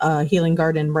 Healing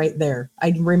Garden right there.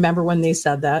 I remember when they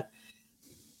said that.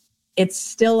 It's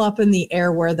still up in the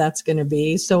air where that's going to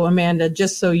be. So Amanda,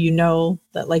 just so you know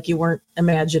that like you weren't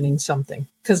imagining something,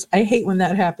 because I hate when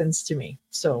that happens to me.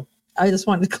 So I just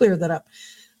wanted to clear that up.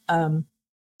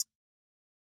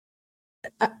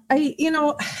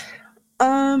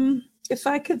 If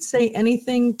I could say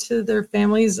anything to their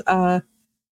families,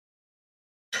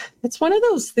 it's one of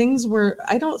those things where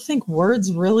I don't think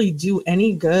words really do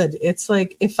any good. It's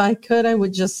like, if I could, I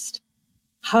would just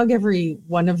hug every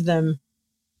one of them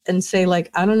and say,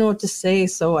 like, I don't know what to say,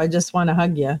 so I just want to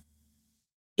hug you,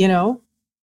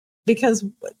 because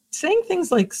saying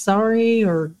things like sorry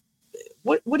or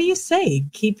what do you say?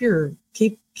 Keep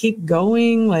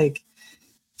going. Like,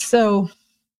 so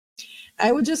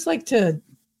I would just like to,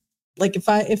 like, if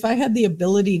I had the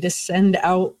ability to send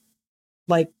out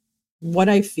like what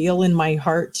I feel in my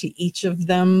heart to each of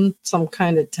them, some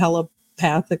kind of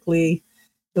telepathically,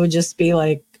 it would just be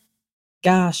like,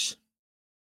 gosh,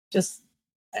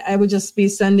 I would just be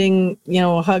sending,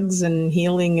 hugs and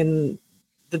healing and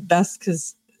the best,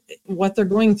 because what they're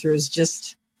going through is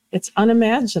just, it's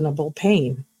unimaginable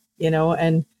pain,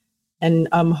 and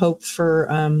hope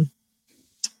for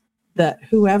that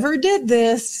whoever did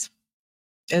this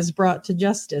is brought to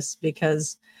justice,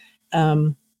 because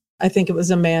I think it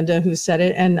was Amanda who said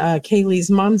it, and Kaylee's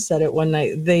mom said it one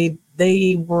night.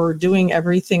 They were doing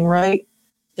everything right.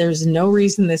 There's no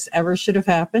reason this ever should have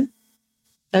happened.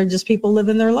 They're just people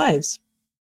living their lives.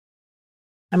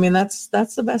 I mean, that's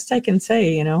the best I can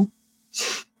say,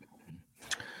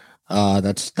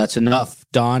 That's enough.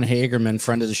 Don Hagerman,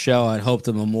 friend of the show. I hope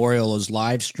the memorial is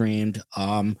live streamed.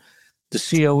 The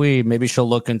COE, maybe she'll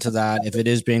look into that. If it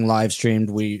is being live streamed,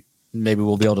 maybe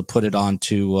we'll be able to put it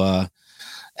onto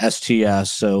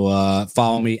STS. So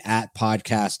follow me at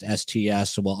Podcast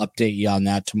STS. So we'll update you on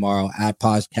that tomorrow at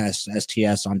Podcast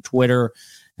STS on Twitter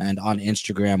and on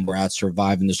Instagram. We're at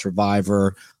Surviving the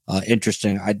Survivor.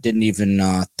 Interesting. I didn't even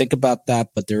think about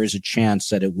that, but there is a chance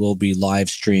that it will be live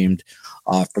streamed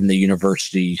from the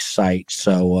university site.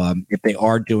 So if they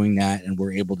are doing that and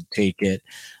we're able to take it,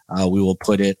 we will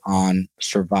put it on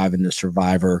Surviving the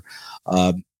Survivor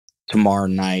tomorrow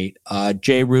night.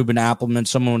 J. Reuben Appleman,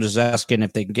 someone was asking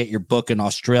if they can get your book in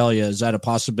Australia. Is that a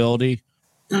possibility?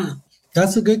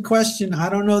 That's a good question. I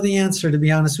don't know the answer, to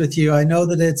be honest with you. I know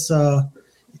that it's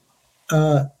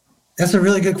that's a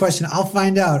really good question. I'll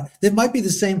find out. It might be the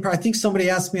same. I think somebody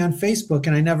asked me on Facebook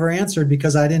and I never answered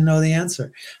because I didn't know the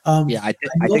answer. I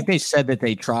think they said that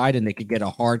they tried and they could get a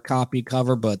hard copy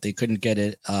cover, but they couldn't get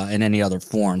it in any other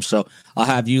form. So I'll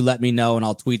have you let me know and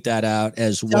I'll tweet that out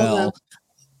as well.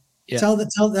 Yeah.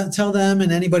 Tell them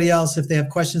and anybody else, if they have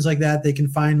questions like that, they can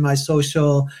find my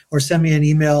social or send me an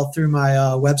email through my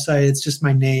website. It's just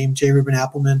my name, J. Reuben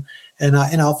Appleman, and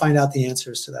I'll find out the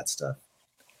answers to that stuff.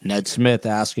 Ned Smith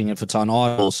asking if it's on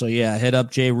Audible. So yeah, hit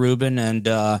up J. Reuben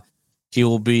and he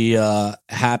will be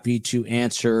happy to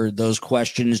answer those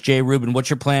questions. J. Reuben, what's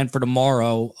your plan for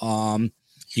tomorrow?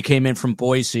 You came in from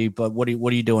Boise, but what are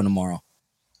you doing tomorrow?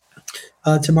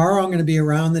 Tomorrow I'm going to be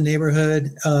around the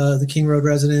neighborhood, the King Road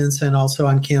residents, and also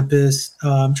on campus.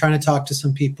 I'm trying to talk to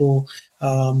some people.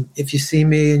 If you see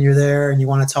me and you're there and you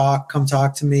want to talk, come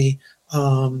talk to me.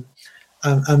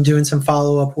 I'm doing some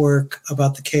follow-up work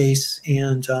about the case.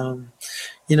 And,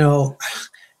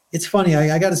 it's funny.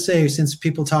 I got to say, since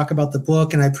people talk about the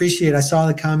book, and I saw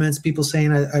the comments, people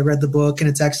saying I read the book and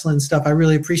it's excellent stuff. I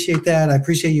really appreciate that. I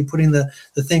appreciate you putting the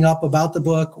thing up about the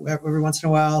book every once in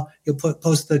a while. You'll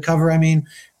post the cover,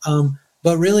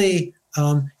 but really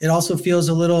it also feels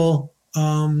a little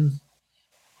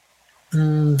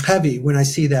heavy when I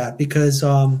see that, because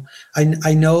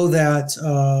I know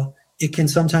that it can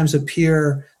sometimes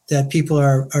appear that people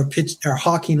are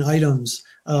hawking items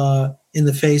in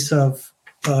the face of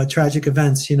tragic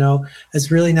events.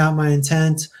 It's really not my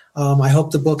intent. I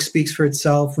hope the book speaks for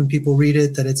itself when people read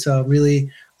it, that it's a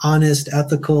really honest,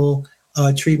 ethical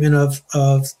treatment of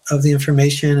the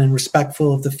information and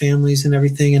respectful of the families and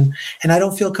everything. And I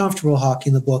don't feel comfortable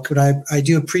hawking the book, but I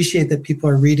do appreciate that people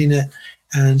are reading it.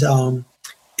 And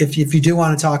if you do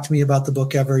want to talk to me about the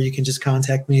book ever, you can just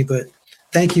contact me. But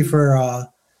thank you for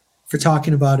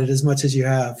talking about it as much as you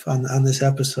have on this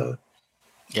episode.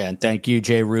 Yeah, and thank you,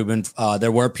 Jay Rubin.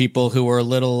 There were people who were a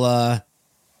little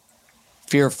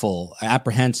fearful,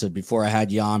 apprehensive before I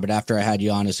had you on, but after I had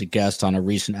you on as a guest on a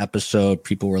recent episode,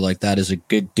 people were like, that is a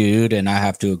good dude. And I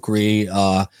have to agree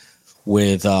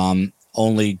with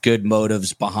only good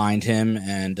motives behind him.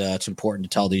 And it's important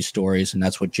to tell these stories. And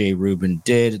that's what Jay Rubin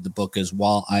did. The book is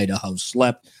While Idaho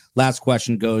Slept. Last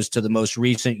question goes to the most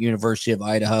recent University of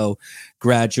Idaho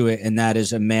graduate, and that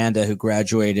is Amanda, who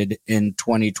graduated in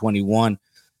 2021.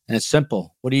 And it's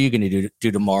simple. What are you going to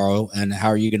do tomorrow? And how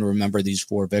are you going to remember these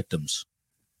 4 victims?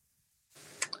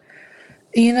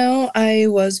 You know, I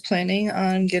was planning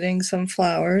on getting some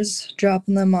flowers,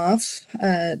 dropping them off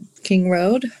at King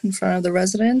Road in front of the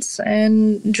residence,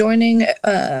 and joining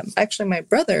actually my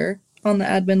brother on the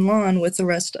admin lawn with the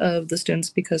rest of the students,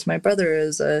 because my brother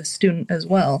is a student as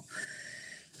well.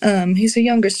 He's a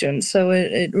younger student, so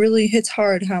it really hits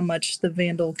hard how much the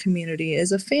Vandal community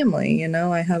is a family. You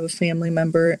know, I have a family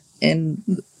member in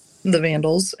the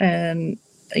Vandals, and,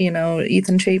 you know,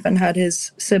 Ethan Chapin had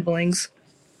his siblings.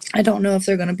 I don't know if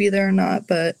they're going to be there or not,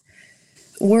 but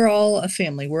we're all a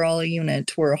family. We're all a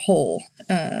unit. We're a whole,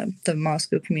 the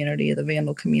Moscow community, the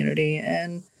Vandal community.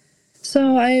 And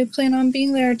so I plan on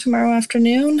being there tomorrow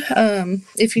afternoon.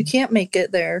 If you can't make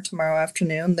it there tomorrow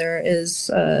afternoon, there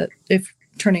is, if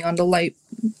turning on the light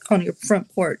on your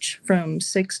front porch from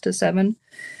 6 to 7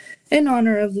 in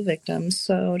honor of the victims.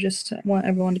 So just want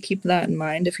everyone to keep that in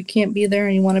mind. If you can't be there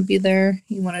and you want to be there,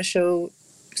 you want to show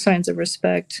signs of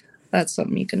respect, that's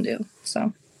something you can do.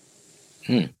 So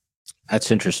that's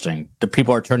interesting. The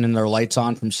people are turning their lights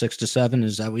on from 6 to 7.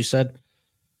 Is that what you said?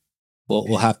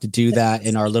 We'll have to do that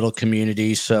in our little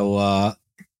community. So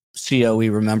COE,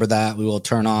 remember that. We will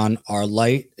turn on our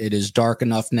light. It is dark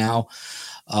enough now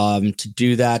to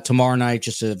do that. Tomorrow night,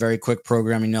 just a very quick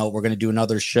programming note, we're going to do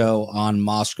another show on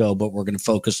Moscow, but we're going to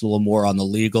focus a little more on the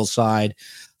legal side,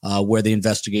 where the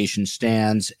investigation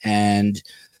stands. And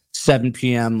 7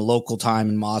 p.m. local time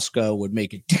in Moscow would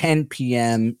make it 10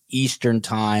 p.m. Eastern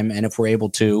time. And if we're able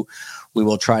to, we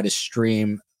will try to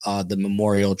stream the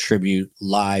memorial tribute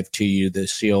live to you.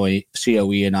 The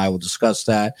COE and I will discuss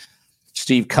that.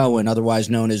 Steve Cohen, otherwise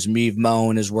known as Meave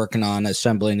Moan, is working on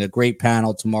assembling a great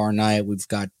panel tomorrow night. We've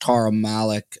got Tara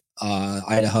Malik,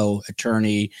 Idaho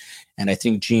attorney, and I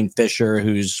think Gene Fisher,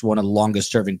 who's one of the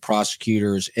longest serving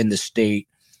prosecutors in the state,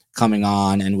 coming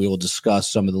on, and we will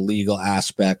discuss some of the legal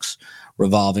aspects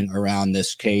revolving around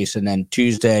this case. And then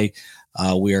Tuesday,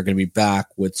 we are going to be back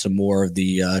with some more of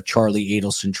the Charlie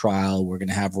Adelson trial. We're going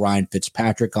to have Ryan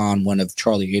Fitzpatrick on, one of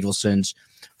Charlie Adelson's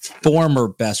former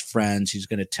best friends. He's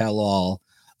going to tell all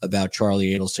about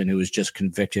Charlie Adelson, who was just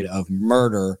convicted of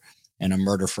murder and a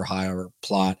murder for hire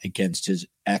plot against his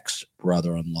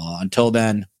ex-brother-in-law. Until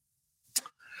then,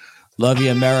 love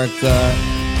you, America,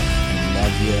 and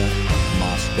love you,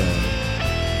 Moscow.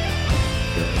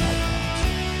 You're in our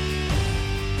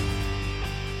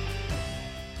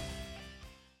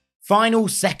Final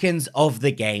seconds of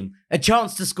the game, a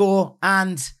chance to score,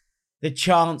 and the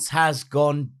chance has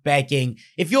gone begging.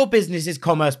 If your business's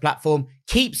commerce platform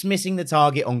keeps missing the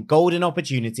target on golden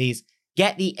opportunities,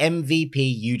 get the MVP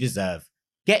you deserve.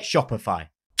 Get Shopify.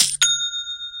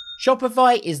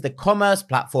 Shopify is the commerce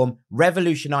platform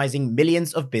revolutionizing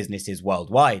millions of businesses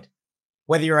worldwide.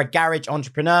 Whether you're a garage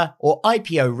entrepreneur or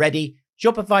IPO ready,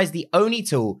 Shopify is the only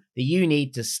tool that you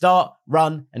need to start,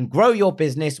 run, and grow your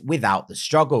business without the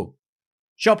struggle.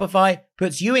 Shopify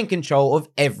puts you in control of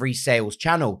every sales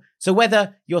channel. So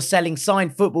whether you're selling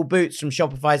signed football boots from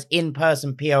Shopify's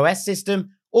in-person POS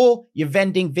system, or you're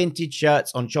vending vintage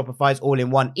shirts on Shopify's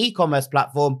all-in-one e-commerce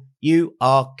platform, you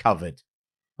are covered.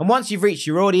 And once you've reached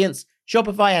your audience,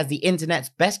 Shopify has the internet's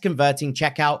best converting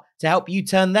checkout to help you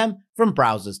turn them from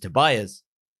browsers to buyers.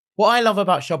 What I love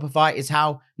about Shopify is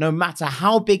how, no matter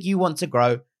how big you want to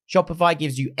grow, Shopify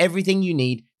gives you everything you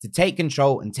need to take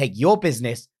control and take your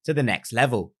business to the next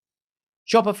level.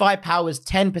 Shopify powers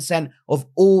 10% of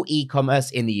all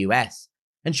e-commerce in the US.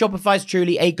 And Shopify is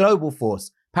truly a global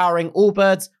force, powering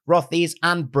Allbirds, Rothy's,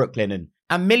 and Brooklinen,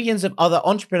 and millions of other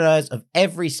entrepreneurs of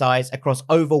every size across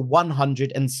over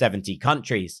 170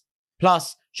 countries.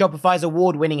 Plus, Shopify's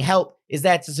award-winning help is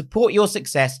there to support your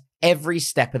success every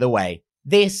step of the way.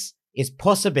 This is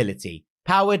Possibility,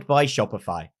 powered by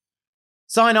Shopify.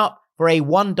 Sign up for a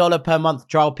 $1 per month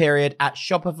trial period at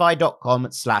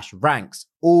shopify.com/ranks,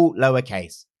 all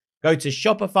lowercase. Go to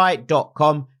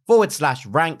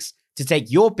shopify.com/ranks to take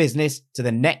your business to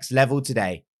the next level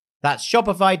today. That's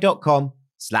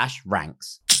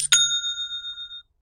shopify.com/ranks.